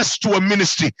business to a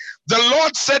ministry. The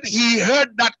Lord said he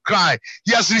heard that cry.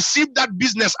 He has received that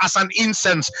business as an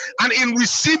incense. And in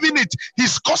receiving it,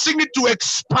 he's causing it to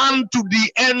expand to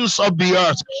the ends of the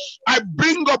earth. I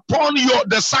bring upon you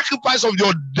the sacrifice of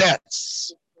your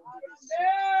deaths.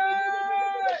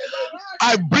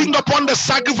 I bring upon the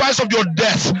sacrifice of your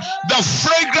death the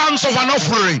fragrance of an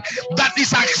offering that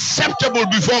is acceptable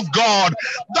before God.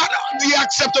 That the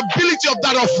acceptability of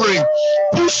that offering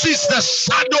pushes the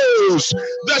shadows,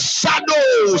 that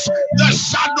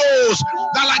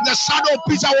like the shadow of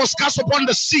Peter was cast upon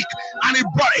the sick and it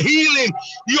brought healing.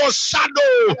 Your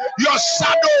shadow, the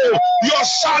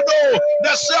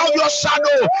cell of your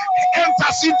shadow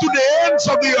enters into the ends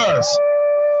of the earth.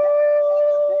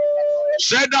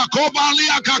 Seda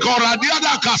kobalia kakora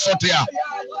diada kasotia.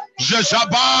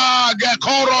 Jeshaba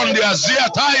gekorondia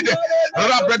ziataide.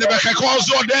 Rabrede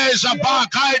bekekozo de jaba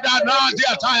kaida na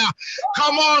diataya.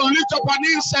 Come on, lift up an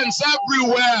incense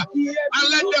everywhere and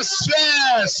let the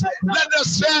spheres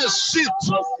shift.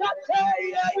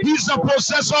 He's the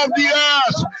possessor of the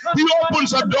earth. He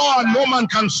opens a door and no man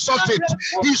can shut it.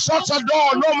 He shuts a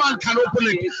door, no man can open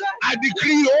it. I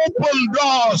decree open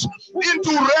doors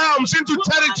into realms, into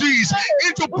territories,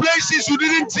 into places you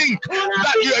didn't think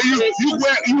that you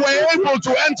were able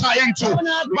to enter into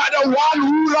by the one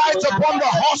who rides upon the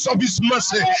horse of his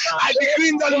mercy. I decree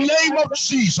in the name of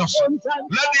Jesus, let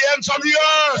the ends of the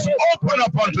earth open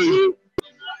up unto you.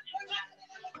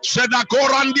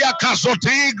 Sedakorandia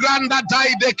kasoti granda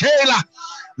taide kela.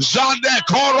 Zade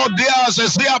koro dias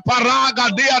esia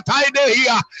paraga dia taide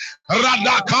hia.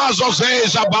 Radakazo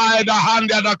zeza baida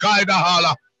handia da kaida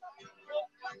hala.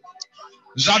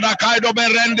 Zadakaido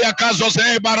berendia kazo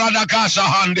ze barada kasha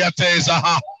handia teza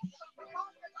ha.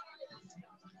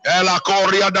 Ela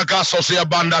koria da kaso se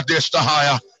banda desta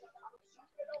haya.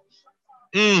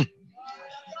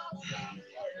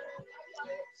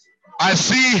 I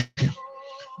see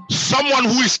someone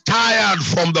who is tired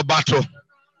from the battle.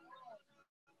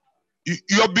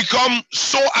 You've become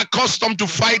so accustomed to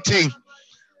fighting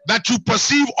that you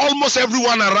perceive almost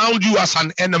everyone around you as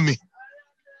an enemy.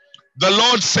 The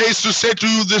Lord says to say to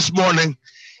you this morning,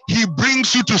 he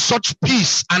brings you to such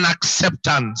peace and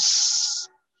acceptance.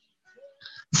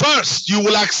 First, you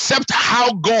will accept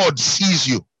how God sees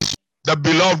you, the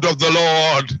beloved of the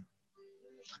Lord.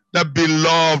 The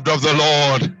beloved of the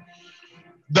Lord.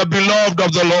 The beloved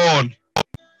of the Lord.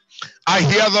 I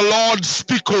hear the Lord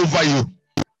speak over you.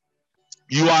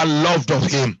 You are loved of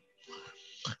him.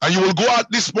 And you will go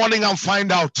out this morning and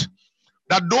find out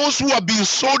that those who have been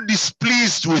so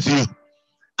displeased with you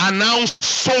are now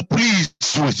so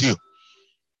pleased with you.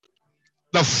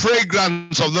 The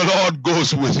fragrance of the Lord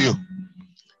goes with you.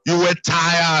 You were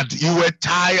tired. You were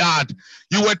tired.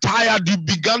 You were tired. You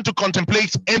began to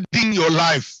contemplate ending your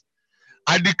life.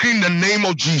 I decree in the name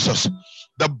of Jesus,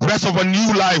 the breath of a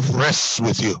new life rests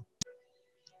with you.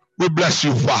 We bless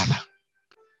you, Father.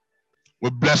 We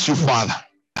bless you, Father.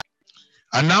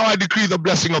 And now I decree the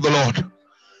blessing of the Lord.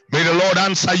 May the Lord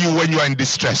answer you when you are in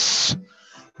distress.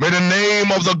 May the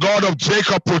name of the God of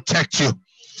Jacob protect you.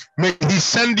 May he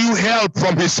send you help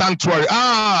from his sanctuary.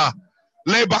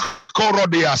 The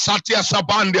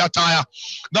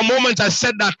moment I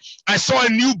said that, I saw a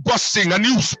new busting, a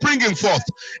new springing forth,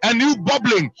 a new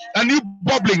bubbling, a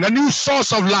new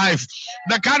source of life.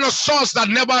 The kind of source that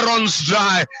never runs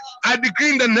dry. I decree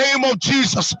in the name of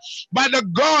Jesus, by the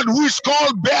God who is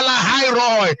called Bella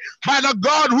Hiroi, by the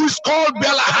God who is called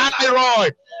Bella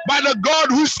Hiroi, by the God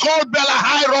who is called Bella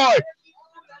Hiroi,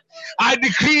 I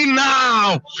decree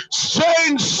now,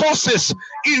 strange sources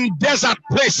in desert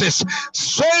places,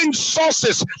 strange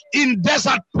sources in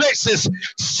desert places,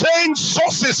 strange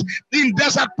sources in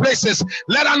desert places.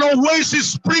 Let an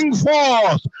oasis spring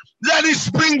forth. Let it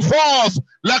spring forth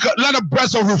like a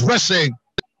breath of refreshing.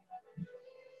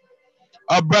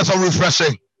 A breath of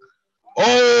refreshing.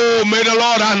 Oh, may the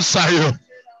Lord answer you.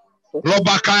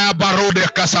 Lobakaya barode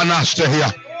kasanashte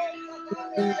here.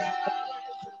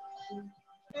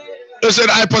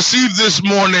 Listen, I perceive this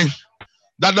morning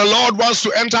that the Lord wants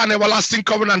to enter an everlasting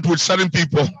covenant with certain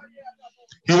people.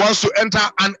 He wants to enter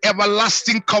an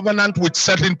everlasting covenant with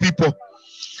certain people.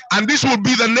 And this will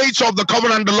be the nature of the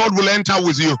covenant the Lord will enter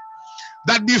with you.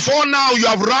 That before now you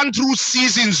have run through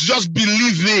seasons just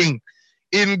believing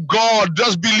in God,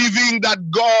 just believing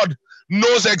that God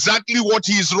knows exactly what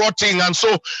he is rotting. And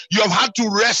so you have had to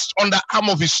rest on the arm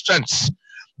of his strength.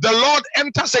 The Lord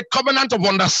enters a covenant of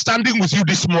understanding with you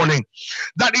this morning,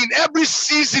 that in every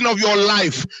season of your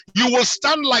life, you will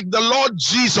stand like the Lord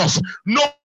Jesus,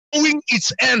 knowing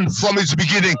its end from its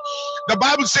beginning. The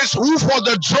Bible says, who for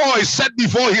the joy set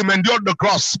before him endured the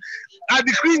cross. I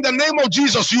decree in the name of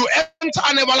Jesus, you enter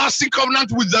an everlasting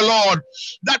covenant with the Lord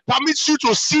that permits you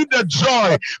to see the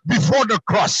joy before the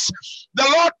cross. The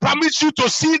Lord permits you to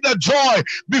see the joy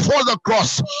before the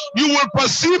cross. You will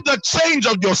perceive the change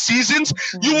of your seasons.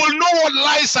 You will know what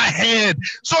lies ahead,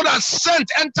 so that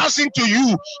strength enters into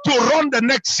you to run the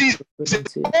next season.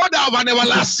 Order of an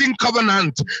everlasting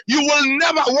covenant. You will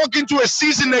never walk into a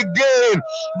season again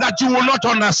that you will not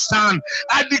understand.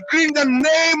 I decree in the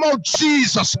name of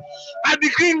Jesus. I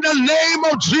decree in the name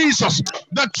of Jesus,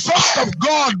 the trust of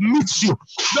God meets you.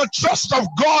 The trust of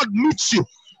God meets you.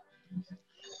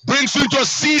 Brings you to a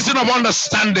season of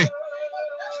understanding.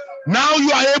 Now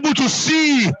you are able to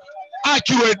see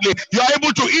accurately. You are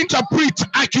able to interpret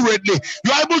accurately.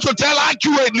 You are able to tell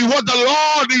accurately what the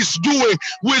Lord is doing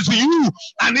with you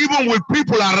and even with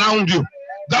people around you.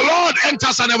 The Lord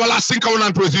enters an everlasting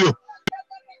covenant with you.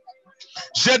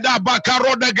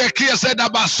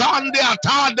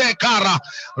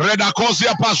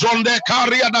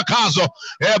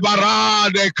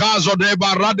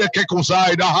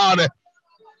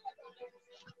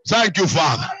 Thank you,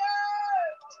 Father.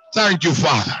 Thank you,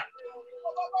 Father.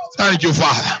 Thank you,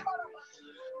 Father.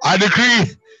 I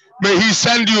decree, may he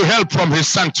send you help from his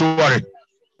sanctuary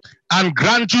and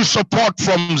grant you support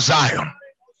from Zion.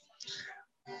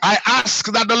 I ask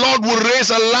that the Lord will raise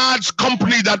a large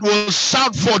company that will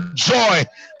shout for joy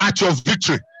at your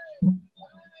victory.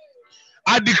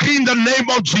 I decree in the name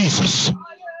of Jesus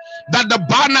that the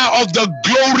banner of the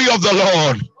glory of the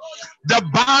Lord, the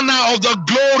banner of the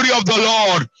glory of the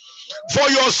Lord, for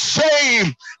your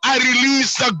shame, I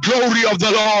release the glory of the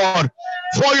Lord.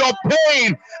 For your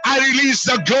pain, I release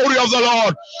the glory of the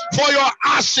Lord. For your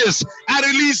ashes, I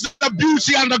release the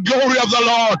beauty and the glory of the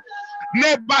Lord.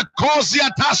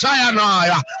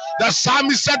 The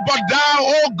psalmist said, but thou,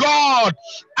 O God,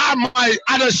 are a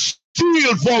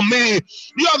shield for me.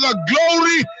 You are the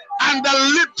glory and the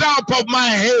lift up of my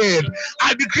head.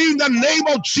 I decree in the name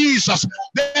of Jesus,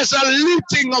 there's a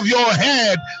lifting of your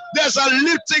head. There's a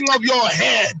lifting of your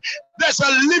head. There's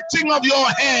a lifting of your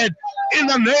head in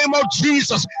the name of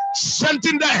Jesus.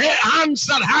 Strengthen the hands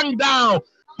that hang down.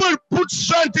 Put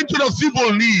strength into the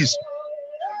feeble knees.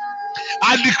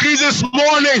 I decree this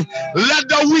morning, let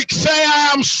the weak say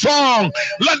I am strong.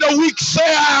 Let the weak say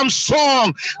I am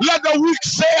strong. Let the weak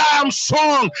say I am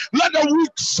strong. Let the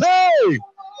weak say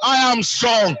I am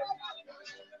strong.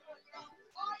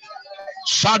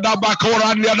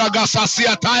 Shadabakora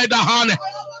Nyadagasasiya Taida Hane.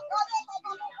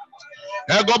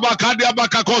 Egobakadia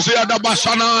Bakakosia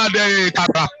Dabashana de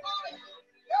Kara.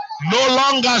 No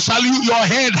longer shall your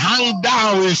head hang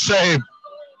down with shame.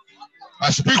 I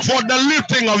speak for the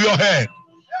lifting of your head.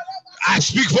 I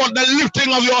speak for the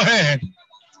lifting of your head.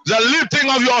 The lifting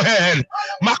of your head.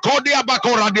 Makodia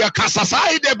bakora dia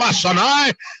kasasai de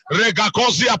basanai.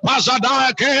 Regakosia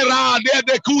pasada kera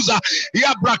de kuza.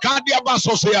 Ya brakadia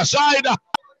basosia saida.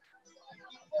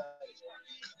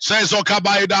 Says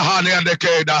Okabaida Hani and the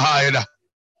Keda Haida.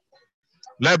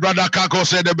 Lebrada Kako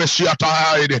said the Beshiata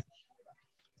Haide.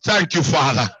 Thank you,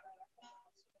 Father.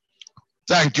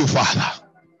 Thank you, Father.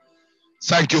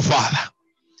 Thank you, Father.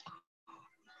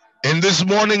 In this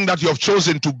morning that you have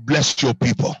chosen to bless your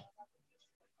people,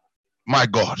 my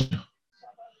God,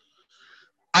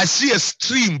 I see a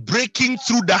stream breaking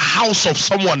through the house of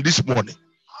someone this morning.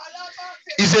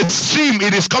 It's a stream.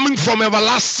 It is coming from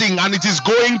everlasting and it is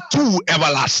going to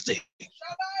everlasting.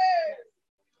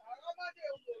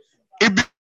 It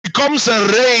becomes a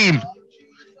rain.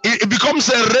 It becomes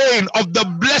a rain of the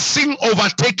blessing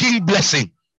overtaking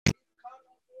blessing.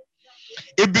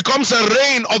 It becomes a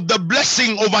rain of the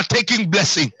blessing overtaking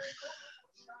blessing.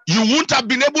 You won't have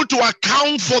been able to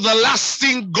account for the last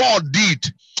thing God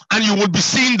did, and you will be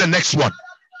seeing the next one.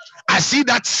 I see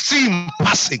that stream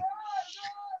passing.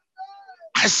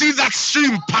 I see that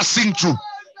stream passing through.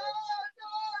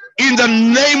 In the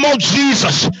name of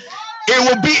Jesus, it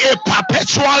will be a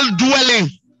perpetual dwelling.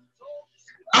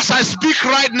 As I speak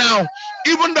right now,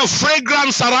 even the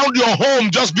fragrance around your home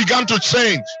just began to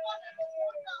change.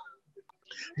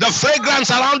 The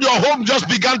fragrance around your home just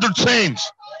began to change.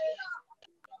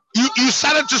 You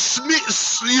started to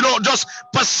just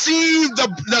perceive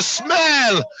the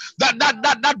smell,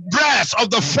 that breath of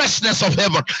the freshness of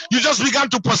heaven. You just began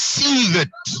to perceive it.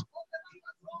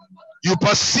 You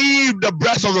perceive the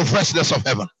breath of the freshness of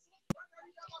heaven.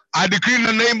 I decree in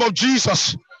the name of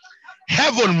Jesus,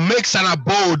 heaven makes an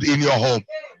abode in your home.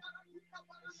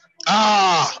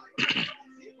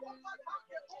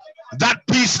 That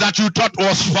peace that you thought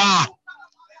was far,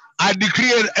 I decree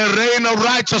a reign of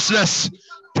righteousness,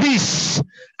 peace,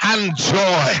 and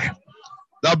joy.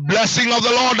 The blessing of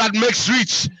the Lord that makes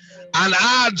rich and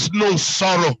adds no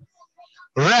sorrow.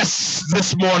 Rests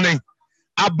this morning,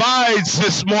 abides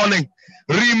this morning,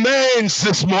 remains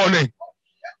this morning.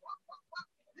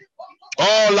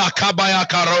 Oh, la kabaya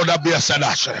karoda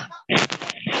biasadasha.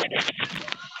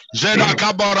 Jeda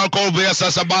kabara koviasa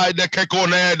sabai de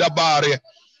kekone da bari.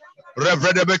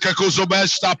 Reverend Bekakuzo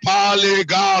Besta Pali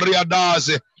Garia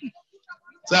Daze.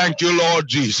 Thank you, Lord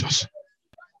Jesus.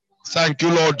 Thank you,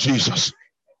 Lord Jesus.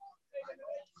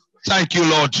 Thank you,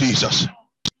 Lord Jesus.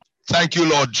 Thank you,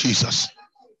 Lord Jesus.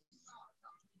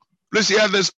 Please hear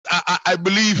this. I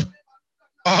believe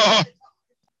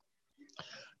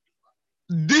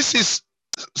this is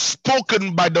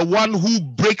spoken by the one who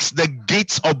breaks the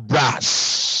gates of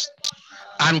brass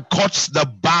and cuts the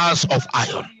bars of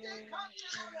iron.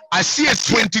 I see a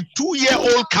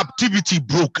 22-year-old captivity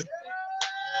broken.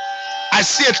 I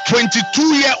see a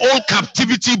 22-year-old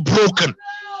captivity broken.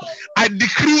 I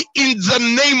decree in the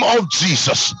name of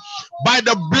Jesus, by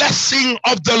the blessing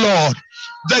of the Lord,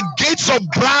 the gates of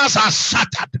brass are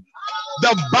shattered.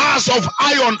 The bars of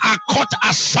iron are cut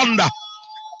asunder.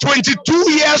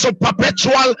 22 years of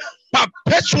perpetual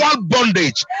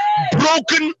bondage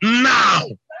broken now.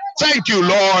 Thank you,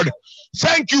 Lord.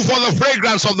 Thank you for the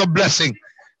fragrance of the blessing.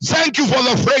 Thank you for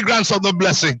the fragrance of the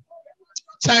blessing.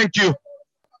 Thank you.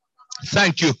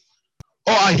 Thank you.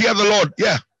 Oh, I hear the Lord.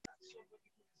 Yeah.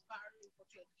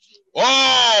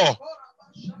 Oh.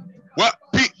 Well,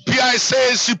 PI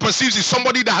says she perceives it's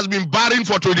somebody that has been barren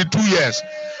for 22 years.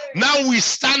 Now we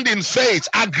stand in faith,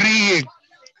 agreeing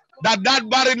that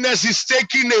barrenness is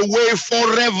taken away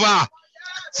forever.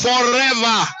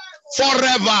 Forever.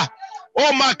 Forever.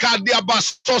 Oh, Makadia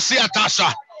Bastosia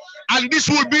Tasha. And this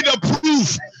will be the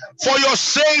proof for your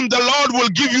saying the Lord will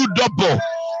give you double.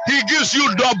 He gives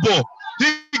you double.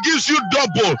 He gives you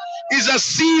double. It's a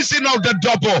season of the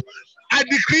double. I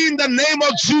decree in the name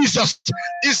of Jesus,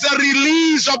 it's the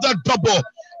release of the double.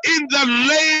 In the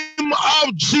name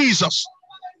of Jesus.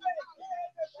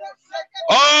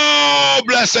 Oh,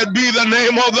 blessed be the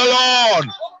name of the Lord.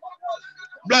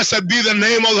 Blessed be the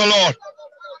name of the Lord.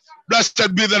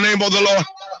 Blessed be the name of the Lord.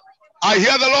 I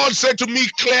hear the Lord say to me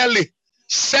clearly,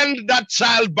 send that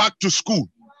child back to school.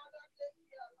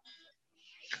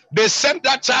 They sent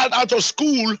that child out of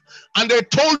school and they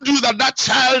told you that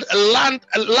child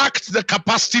lacked the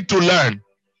capacity to learn.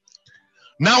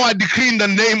 Now I decree in the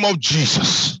name of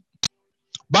Jesus,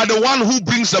 But the one who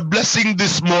brings a blessing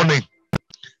this morning,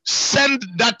 send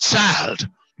that child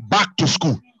back to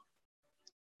school.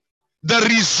 The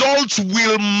results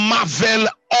will marvel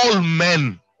all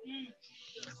men.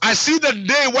 I see the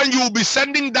day when you will be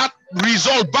sending that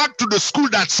result back to the school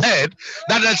that said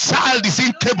that the child is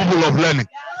incapable of learning.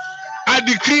 I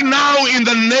decree now in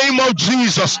the name of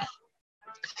Jesus,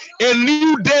 a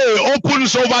new day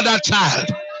opens over that child.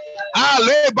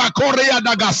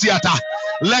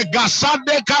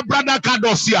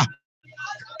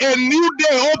 A new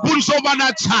day opens over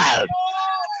that child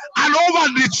and over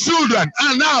the children.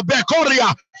 And now,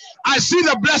 Bekoria, I see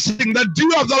the blessing, the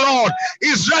dew of the Lord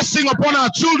is resting upon our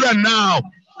children now.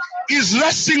 Is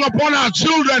resting upon our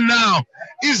children now.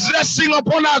 Is resting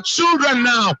upon our children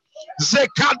now.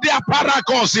 Zekadia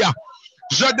parakosia.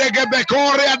 Zedege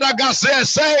Bekoria da Gase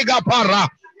Sega para.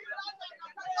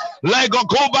 Lego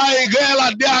Koba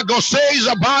Igela Diago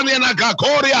Seiza Bania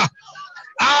Nakakoria.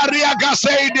 Aria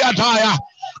Gase Diataya.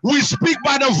 We speak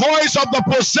by the voice of the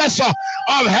possessor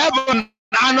of heaven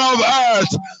and of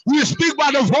earth. We speak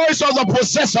by the voice of the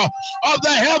possessor of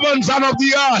the heavens and of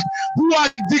the earth, who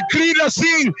has decreed a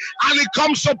thing and it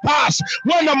comes to pass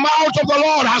when the mouth of the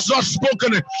Lord has not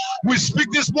spoken it. We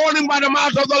speak this morning by the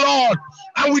mouth of the Lord,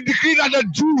 and we decree that the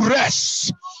dew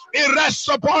rests. It rests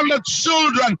upon the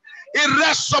children. It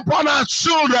rests upon our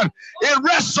children. It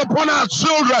rests upon our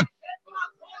children.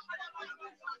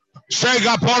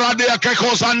 Sega poradia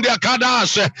kekosandia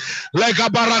kadase lega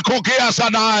barakokia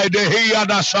sadai dehia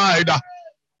da side.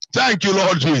 Thank you,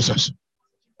 Lord Jesus.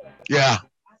 Yeah.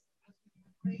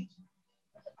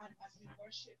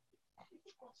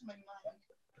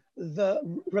 The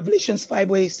Revelations 5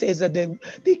 where it says that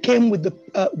they came with the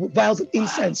vials of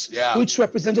incense, which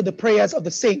represented the prayers of the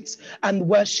saints and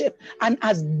worship. And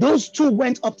as those two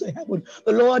went up to heaven,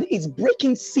 the Lord is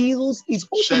breaking seals, is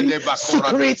opening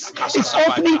secrets, is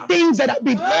opening things that have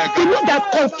been, that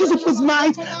confuse people's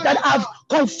minds, that have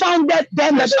confounded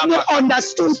them, that they not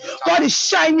understood. God is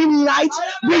shining light,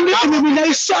 bringing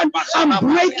illumination, and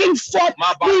breaking forth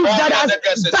things that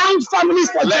has bound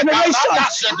families for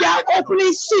generations. They are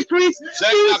opening secrets.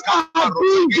 Things are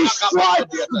being destroyed.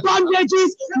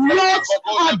 Bondages, yokes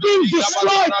are being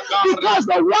destroyed, because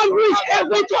the one who is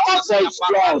able to open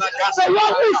scrolls, the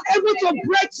one who is able to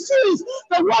break seals,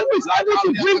 the one who is able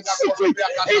to bring secrets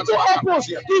into open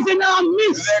is in our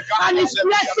midst, and is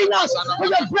blessing us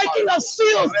with the breaking of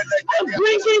seals and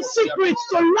bringing secrets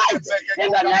to light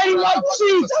in the name of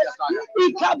Jesus.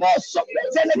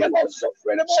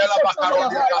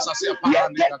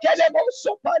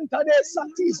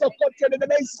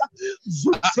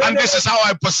 And this is how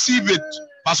I perceive it,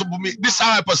 Pastor Bumi. This is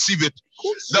how I perceive it.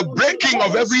 The breaking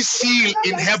of every seal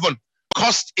in heaven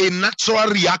caused a natural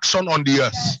reaction on the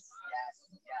earth.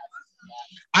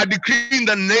 I decree in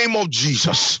the name of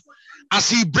Jesus, as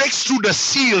he breaks through the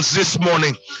seals this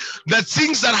morning, the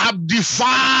things that have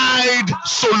defied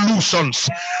solutions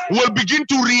will begin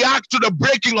to react to the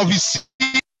breaking of his seal.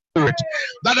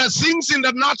 That are things in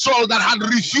the natural that had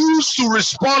refused to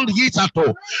respond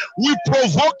hitherto, we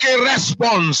provoke a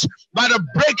response by the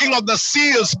breaking of the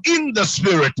seals in the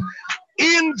spirit.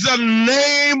 In the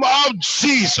name of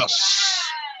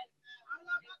Jesus,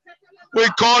 we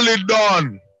call it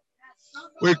done.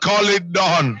 We call it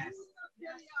done.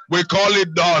 We call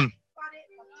it done.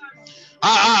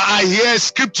 I hear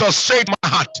scripture say in my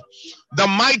heart, the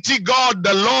mighty God,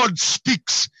 the Lord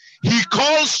speaks. He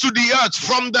calls to the earth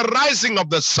from the rising of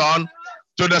the sun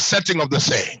to the setting of the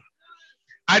same.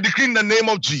 I decree in the name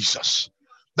of Jesus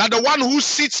that the one who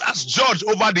sits as judge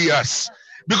over the earth,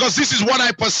 because this is what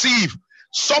I perceive,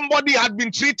 somebody had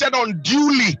been treated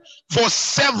unduly for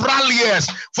several years.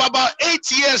 For about 8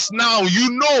 years now, you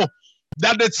know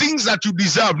that the things that you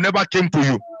deserve never came to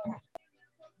you.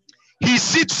 He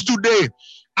sits today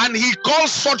and he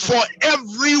calls forth for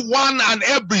everyone and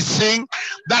everything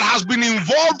that has been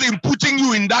involved in putting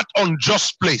you in that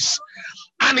unjust place.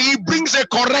 And he brings a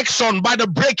correction by the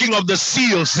breaking of the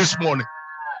seals this morning.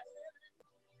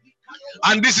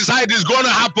 And this is how it is going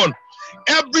to happen.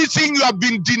 Everything you have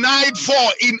been denied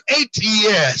for in 8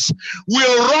 years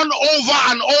will run over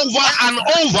and over and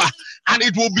over, and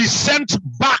it will be sent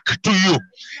back to you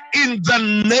in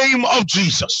the name of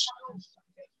Jesus.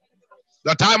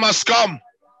 The time has come.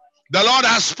 The Lord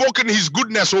has spoken his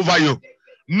goodness over you.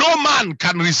 No man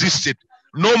can resist it.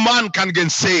 No man can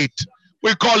gainsay it.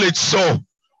 We call it so.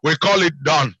 We call it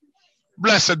done.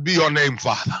 Blessed be your name,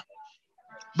 Father.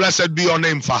 Blessed be your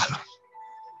name, Father.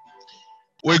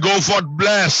 We go forth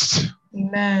blessed.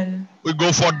 Amen. We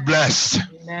go forth blessed.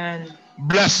 Amen.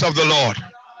 Blessed of the Lord.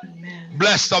 Amen.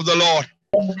 Blessed of the Lord.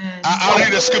 Amen. I'll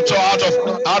read the scripture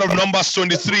out of Numbers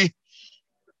 23.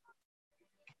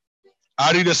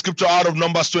 I read a scripture out of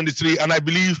Numbers 23, and I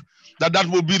believe that that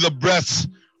will be the breath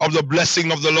of the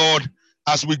blessing of the Lord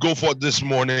as we go forth this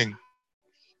morning.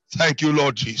 Thank you,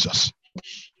 Lord Jesus.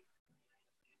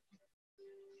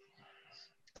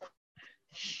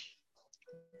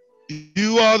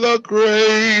 You are the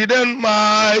great and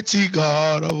mighty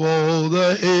God of all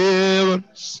the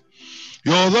heavens.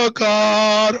 You're the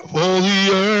God of all the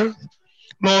earth.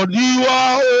 Lord, you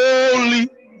are holy.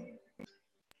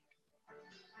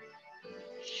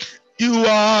 You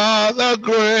are the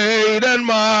great and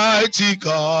mighty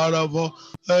God of all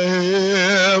the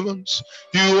heavens.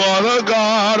 You are the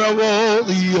God of all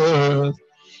the earth.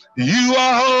 You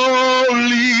are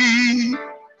holy.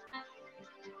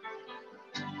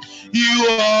 You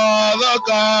are the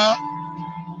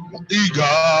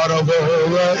God of all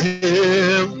the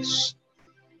heavens.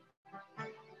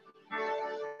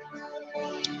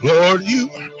 Lord, you.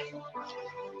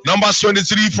 Numbers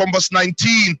 23 from verse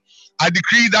 19. I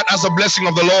decree that as a blessing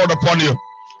of the Lord upon you.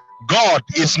 God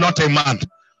is not a man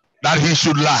that he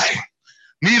should lie,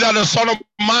 neither the son of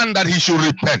man that he should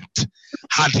repent.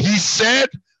 Had he said,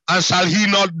 and shall he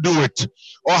not do it?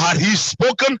 Or had he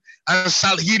spoken, and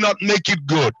shall he not make it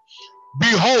good?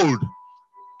 Behold,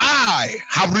 I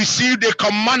have received a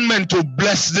commandment to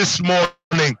bless this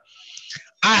morning.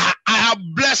 I have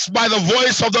blessed by the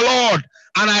voice of the Lord,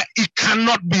 and it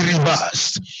cannot be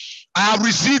reversed. I have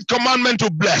received commandment to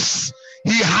bless.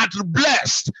 He had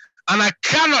blessed, and I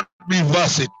cannot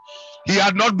reverse it. He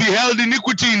had not beheld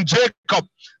iniquity in Jacob,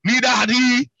 neither had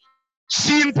he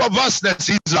seen perverseness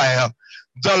in Israel.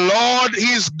 The Lord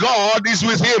his God is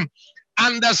with him,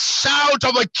 and the shout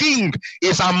of a king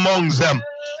is among them.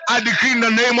 I decree in the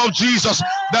name of Jesus,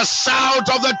 the shout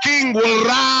of the king will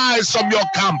rise from your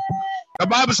camp. The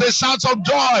Bible says shouts of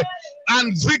joy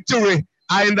and victory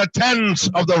are in the tents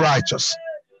of the righteous.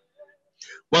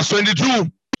 Verse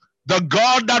 22, the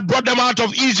God that brought them out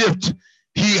of Egypt,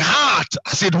 he had,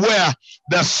 as it were,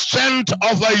 the strength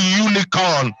of a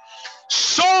unicorn.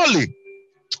 Surely,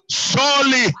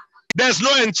 there's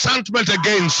no enchantment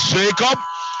against Jacob,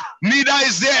 neither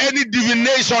is there any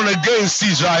divination against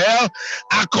Israel.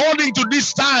 According to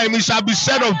this time, it shall be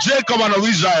said of Jacob and of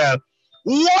Israel,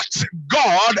 what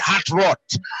God hath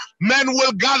wrought. Men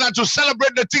will gather to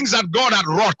celebrate the things that God hath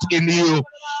wrought in you.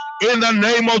 In the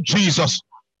name of Jesus.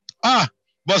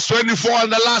 Verse 24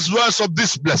 and the last verse of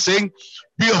this blessing.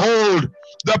 Behold,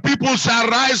 the people shall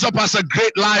rise up as a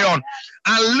great lion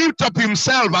and lift up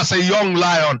himself as a young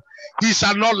lion. He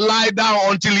shall not lie down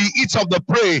until he eats of the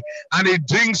prey and he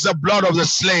drinks the blood of the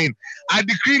slain. I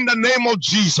decree in the name of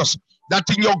Jesus that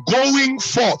in your going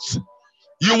forth,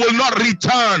 you will not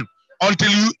return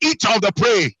until you eat of the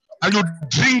prey and you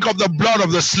drink of the blood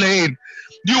of the slain.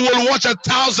 You will watch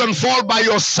 1,000 fall by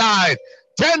your side,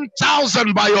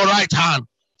 10,000 by your right hand.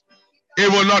 It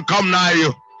will not come nigh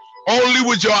you. Only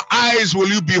with your eyes will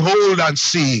you behold and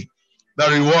see the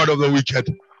reward of the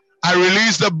wicked. I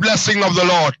release the blessing of the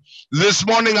Lord. This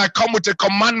morning I come with a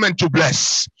commandment to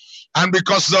bless. And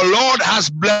because the Lord has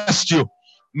blessed you,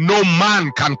 no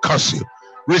man can curse you.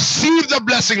 Receive the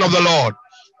blessing of the Lord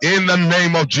in the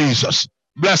name of Jesus.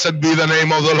 Blessed be the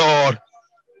name of the Lord.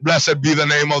 Blessed be the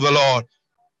name of the Lord.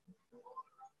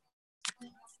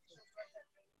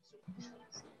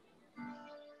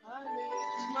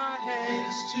 My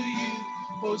hands to you,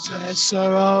 possessor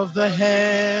of the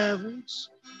heavens,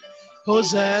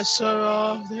 possessor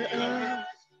of the earth.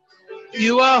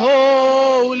 You are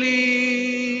holy.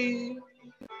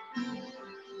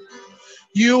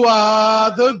 You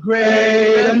are the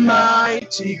great and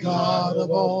mighty God of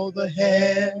all the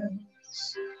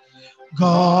heavens,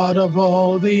 God of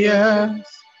all the earth.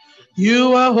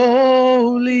 You are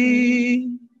holy.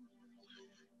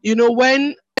 You know,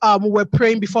 when we were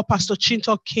praying before Pastor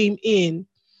Chintok came in,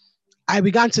 I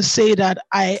began to say that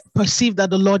I perceive that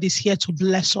the Lord is here to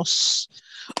bless us.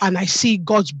 And I see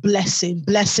God's blessing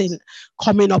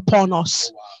coming upon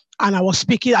us. And I was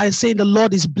speaking, I was saying the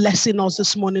Lord is blessing us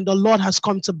this morning. The Lord has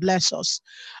come to bless us.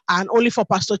 And only for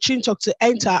Pastor Chintok to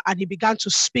enter, and he began to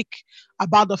speak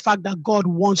about the fact that God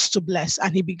wants to bless.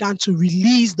 And he began to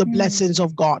release the blessings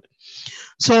of God.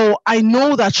 So I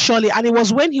know that surely, and it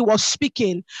was when he was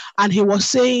speaking and he was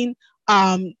saying,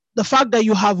 the fact that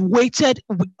you have waited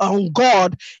on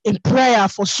God in prayer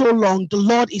for so long, the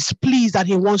Lord is pleased that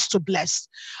he wants to bless.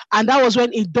 And that was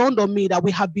when it dawned on me that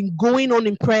we have been going on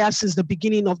in prayer since the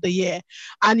beginning of the year.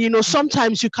 And, you know,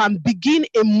 sometimes you can begin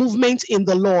a movement in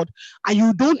the Lord and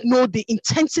you don't know the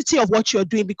intensity of what you're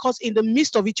doing because in the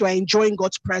midst of it, you are enjoying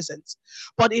God's presence.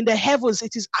 But in the heavens,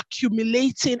 it is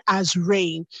accumulating as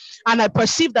rain. And I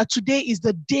perceive that today is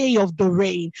the day of the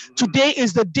rain. Today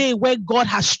is the day where God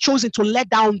has chosen to let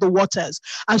down the waters.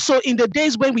 And so in the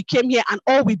days when we came here and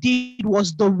all we did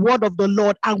was the word of the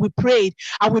Lord, and we prayed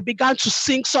and we began to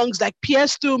sing songs like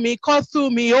pierce through me, cut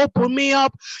through me, open me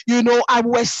up, you know, and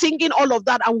we're singing all of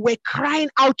that and we're crying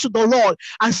out to the Lord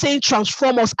and saying,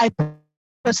 transform us. I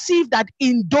perceive that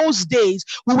in those days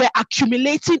we were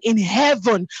accumulating in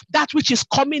heaven that which is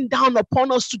coming down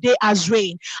upon us today as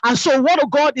rain. And so what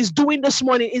God is doing this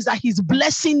morning is that he's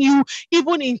blessing you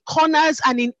even in corners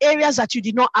and in areas that you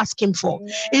did not ask him for.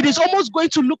 It is almost going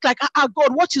to look like,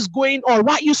 God, what is going on?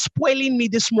 Why are you spoiling me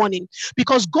this morning?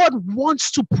 Because God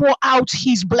wants to pour out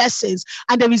his blessings,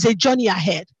 and there is a journey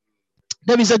ahead.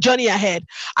 There is a journey ahead.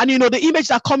 And you know, the image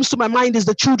that comes to my mind is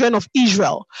the children of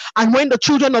Israel. And when the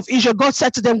children of Israel, God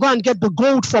said to them, go and get the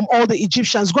gold from all the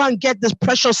Egyptians, go and get the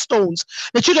precious stones.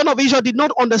 The children of Israel did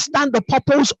not understand the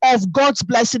purpose of God's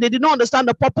blessing. They did not understand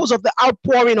the purpose of the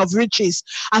outpouring of riches.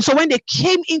 And so when they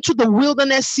came into the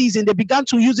wilderness season, they began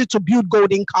to use it to build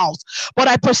golden cows. But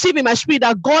I perceive in my spirit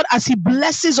that God, as he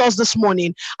blesses us this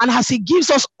morning, and as he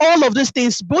gives us all of these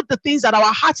things, both the things that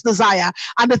our hearts desire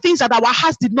and the things that our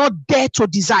hearts did not dare to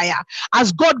desire,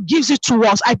 as God gives it to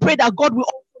us, I pray that God will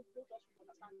also load us with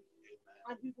understanding,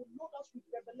 and he will load us with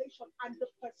revelation and the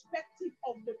perspective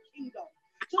of the kingdom,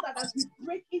 so that as we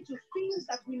break into things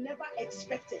that we never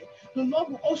expected, the Lord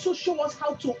will also show us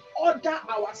how to order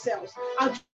ourselves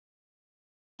and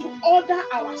to order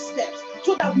our steps,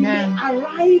 so that we may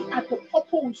arrive at the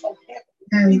purpose of heaven.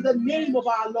 In the name of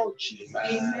our Lord Jesus.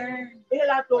 Amen.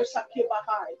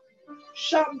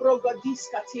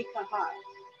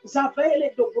 I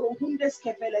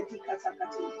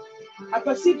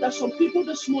perceive that some people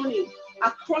this morning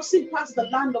are crossing past the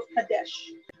land of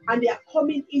Kadesh and they are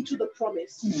coming into the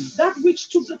promise. That which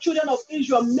took the children of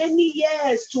Israel many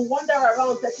years to wander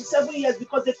around, 37 years,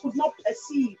 because they could not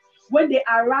perceive when they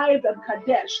arrived at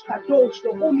Kadesh, Kadosh,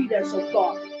 the holiness of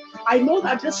God. I know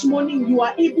that this morning you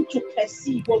are able to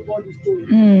perceive what God is doing.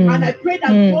 And I pray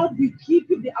that God will give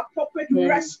you the appropriate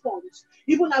response.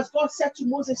 Even as God said to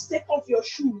Moses, take off your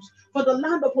shoes, for the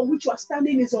land upon which you are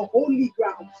standing is a holy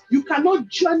ground. You cannot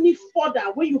journey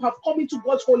further when you have come into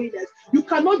God's holiness. You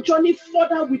cannot journey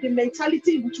further with the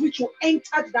mentality with which you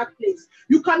entered that place.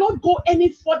 You cannot go any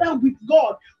further with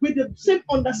God with the same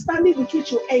understanding with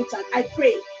which you entered. I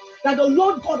pray that the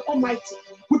Lord God Almighty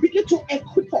will begin to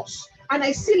equip us. And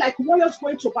I see like warriors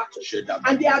going to battle,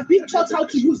 and they are being taught how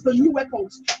to use the new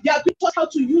weapons. They are being taught how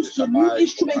to use the new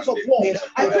instruments of war.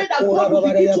 I pray that God will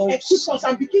begin to equip us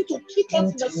and begin to keep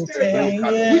us in the spirit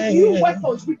with new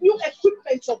weapons, with new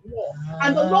equipment of war.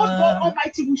 And the Lord God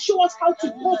Almighty will show us how to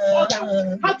go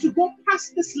further, how to go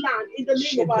past this land in the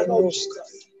name of our Lord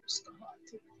Jesus.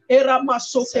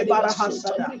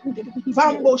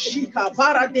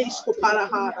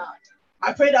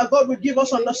 I pray that God will give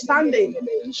us understanding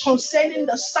concerning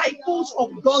the cycles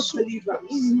of God's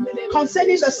deliverance,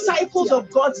 concerning the cycles of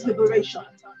God's liberation.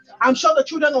 I'm sure the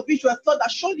children of Israel thought that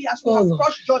surely as we have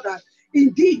crossed Jordan,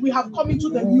 indeed we have come into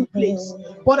the new place.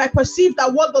 But I perceive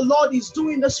that what the Lord is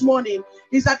doing this morning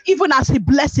is that even as he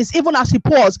blesses, even as he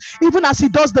pours, even as he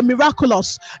does the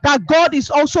miraculous, that God is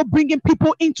also bringing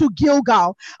people into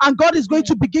Gilgal, and God is going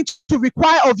to begin to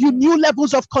require of you new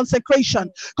levels of consecration.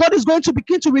 God is going to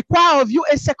begin to require of you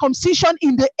a circumcision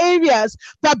in the areas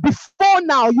that before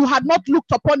now you had not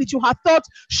looked upon it. You had thought,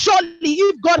 surely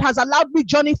if God has allowed me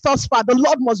journey thus far, the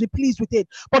Lord must be pleased with it.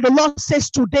 But the Lord says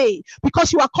today,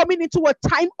 because you are coming into a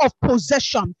time of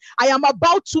possession, I am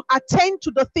about to attend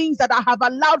to the things that I have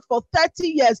allowed for 30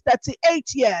 years,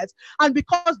 38 years. And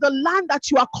because the land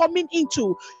that you are coming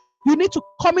into, you need to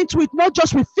come into it not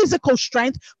just with physical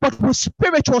strength, but with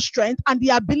spiritual strength and the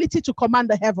ability to command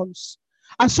the heavens.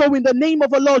 And so in the name of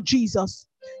the Lord Jesus,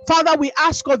 Father, we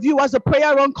ask of you as a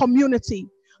prayer run community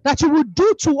that you will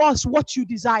do to us what you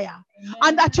desire.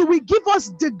 And that you will give us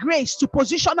the grace to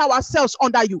position ourselves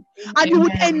under you. And you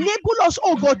would enable us,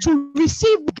 oh God, to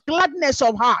receive gladness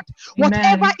of heart,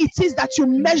 whatever it is that you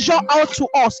measure out to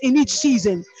us in each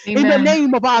season. In the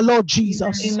name of our Lord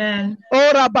Jesus. Amen.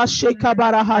 Ora basheka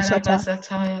barahasata.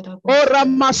 Ora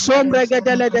masombre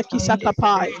gedele de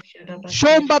kisakapai.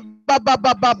 Shomba baba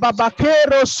baba baba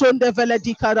kero sonde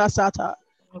veledika rasata.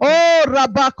 Oh,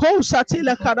 Rabako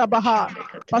Satila Karabaha.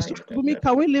 Pastor Bumi,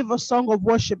 can we leave a song of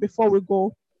worship before we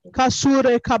go?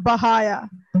 Kasure Kabahaya.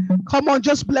 Come on,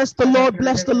 just bless the Lord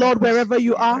wherever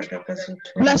you are.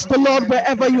 Bless the Lord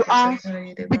wherever you are.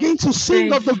 Begin to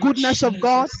sing of the goodness of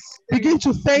God. Begin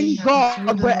to thank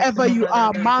God wherever you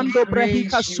are. Mando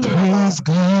Brehika Sura. Praise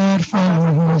God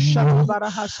for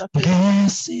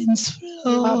blessings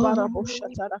flow.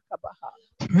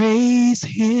 Praise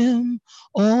him,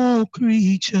 all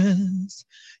creatures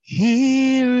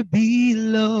here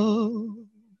below.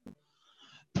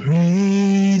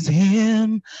 Praise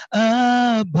him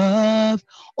above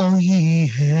all ye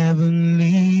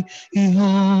heavenly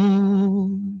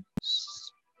hosts.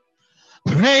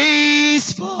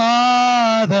 Praise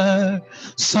Father,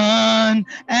 Son,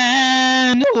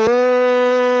 and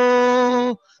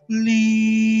Holy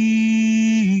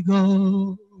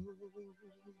Ghost.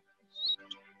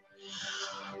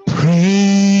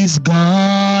 Praise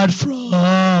God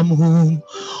from whom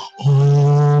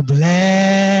all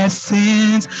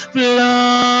blessings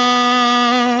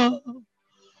flow.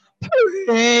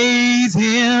 Praise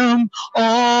him,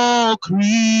 all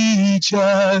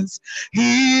creatures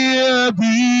here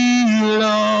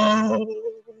below.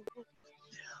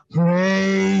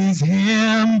 Praise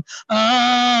him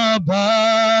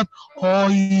above all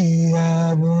ye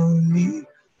heavenly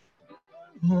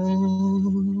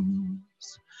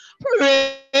hosts.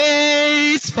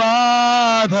 Praise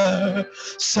Father,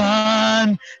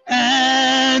 Son,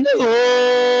 and Holy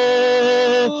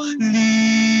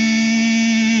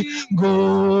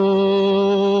Ghost.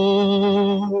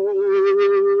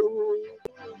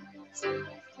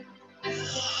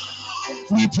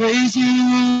 We praise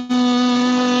you.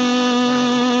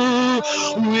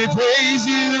 We praise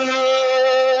you.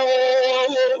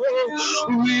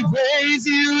 We praise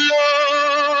you,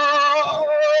 Lord.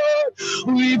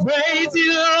 We praise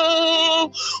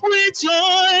you. We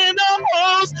join the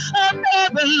host of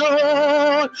heaven,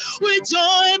 Lord. We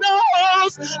join the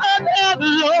host of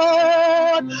heaven,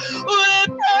 Lord. We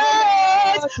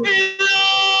praise you.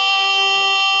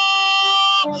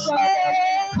 We praise you.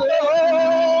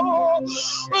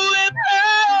 We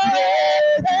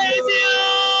praise you.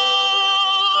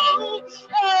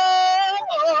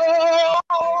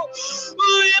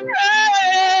 We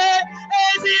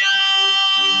praise you.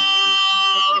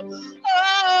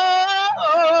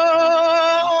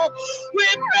 We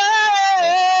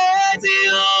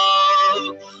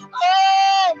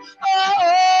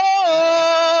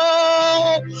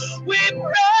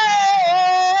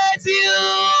praise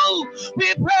you.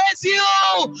 We praise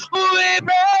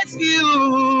you. We praise you.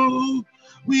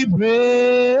 We praise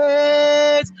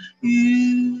you.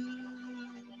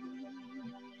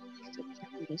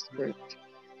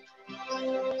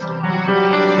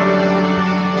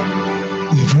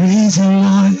 We praise you,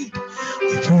 Lord.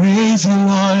 We praise you,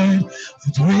 Lord.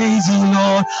 We praise you,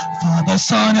 Lord. Father,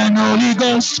 Son, and Holy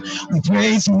Ghost. We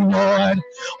praise you, Lord.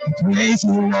 We praise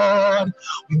you, Lord.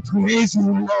 We praise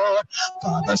you, Lord.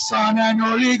 Father, Son, and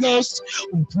Holy Ghost.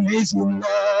 We praise you,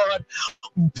 Lord.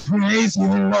 We praise you,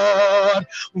 Lord.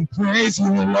 We praise you,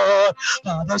 Lord.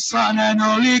 Father, Son, and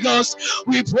Holy Ghost.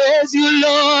 We praise you,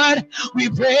 Lord. We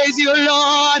praise you,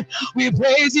 Lord. We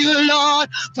praise you, Lord.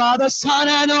 Father, Son,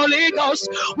 and Holy Ghost.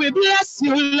 We bless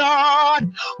you,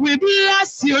 Lord. We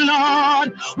bless you,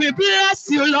 Lord. We bless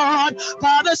you, Lord.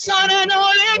 Father, Son, and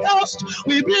Holy Ghost.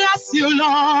 We bless you,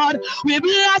 Lord. We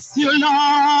bless you,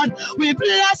 Lord. We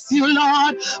bless you,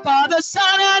 Lord. Father, Son,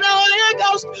 and Holy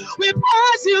Ghost. We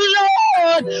praise you,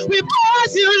 Lord. We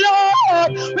praise you,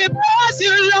 Lord. We praise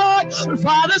you, Lord.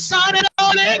 Father, Son, and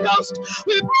Holy Ghost.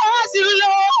 We praise you,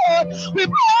 Lord. We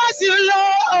praise you,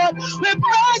 Lord. We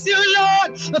praise you,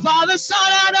 Lord. The Father,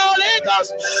 Son, and Holy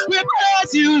Ghost. We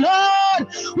praise you, Lord.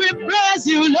 We praise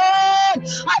you, Lord.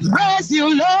 I praise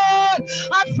you, Lord.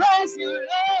 I praise you,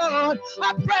 Lord.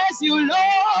 I praise you,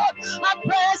 Lord. I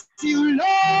praise you,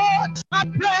 Lord. I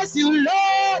praise you,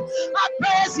 Lord. I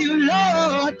praise you,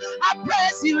 Lord. I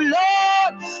praise you, Lord.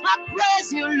 I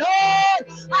praise you, Lord.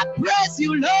 I praise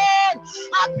you, Lord.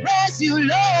 I praise you,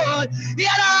 Lord.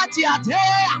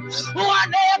 Yaratiatea,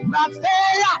 one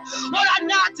prafea, ora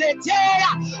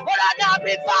natetea, ora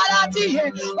nabifalatie,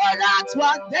 ora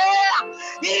twatea,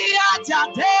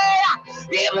 Iatatea,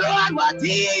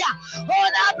 Ibruatia,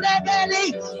 ora brebeli,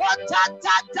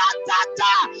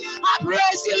 otatatata. I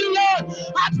praise you, Lord.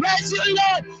 I praise you,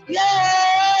 Lord. Yeah.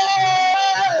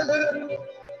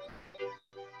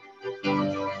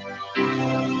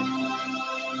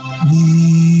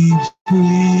 We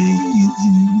praise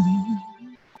you.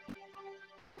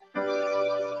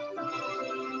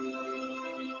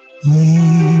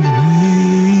 We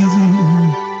praise you.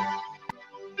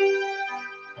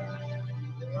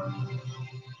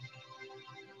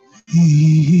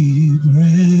 We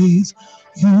praise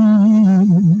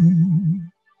you.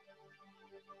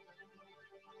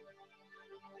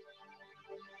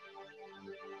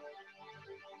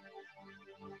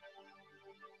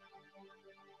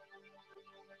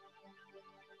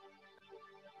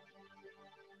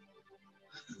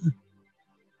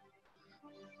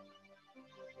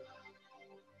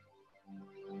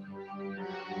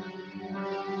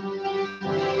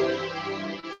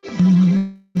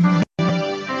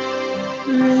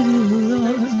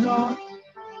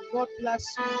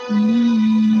 bless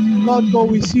you. God go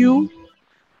with you.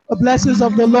 The blessings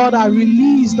of the Lord are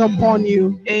released upon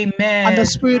you. Amen. And the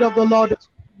Spirit of the Lord.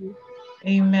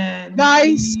 Amen.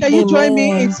 Guys, can you join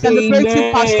me in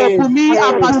celebrating Pastor Kumi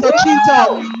and Pastor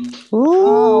Chinton?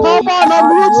 Come on,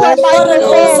 unmute your What an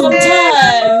awesome microphone.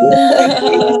 time.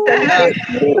 Bless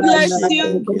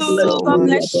you. God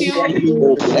bless you.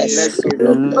 Bless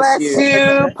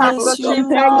you, Pastor Bless you. Chin.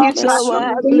 Thank you so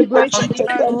much. Celebrate you.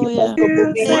 Hallelujah.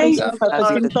 Thank you, Pastor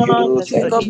Chinton. God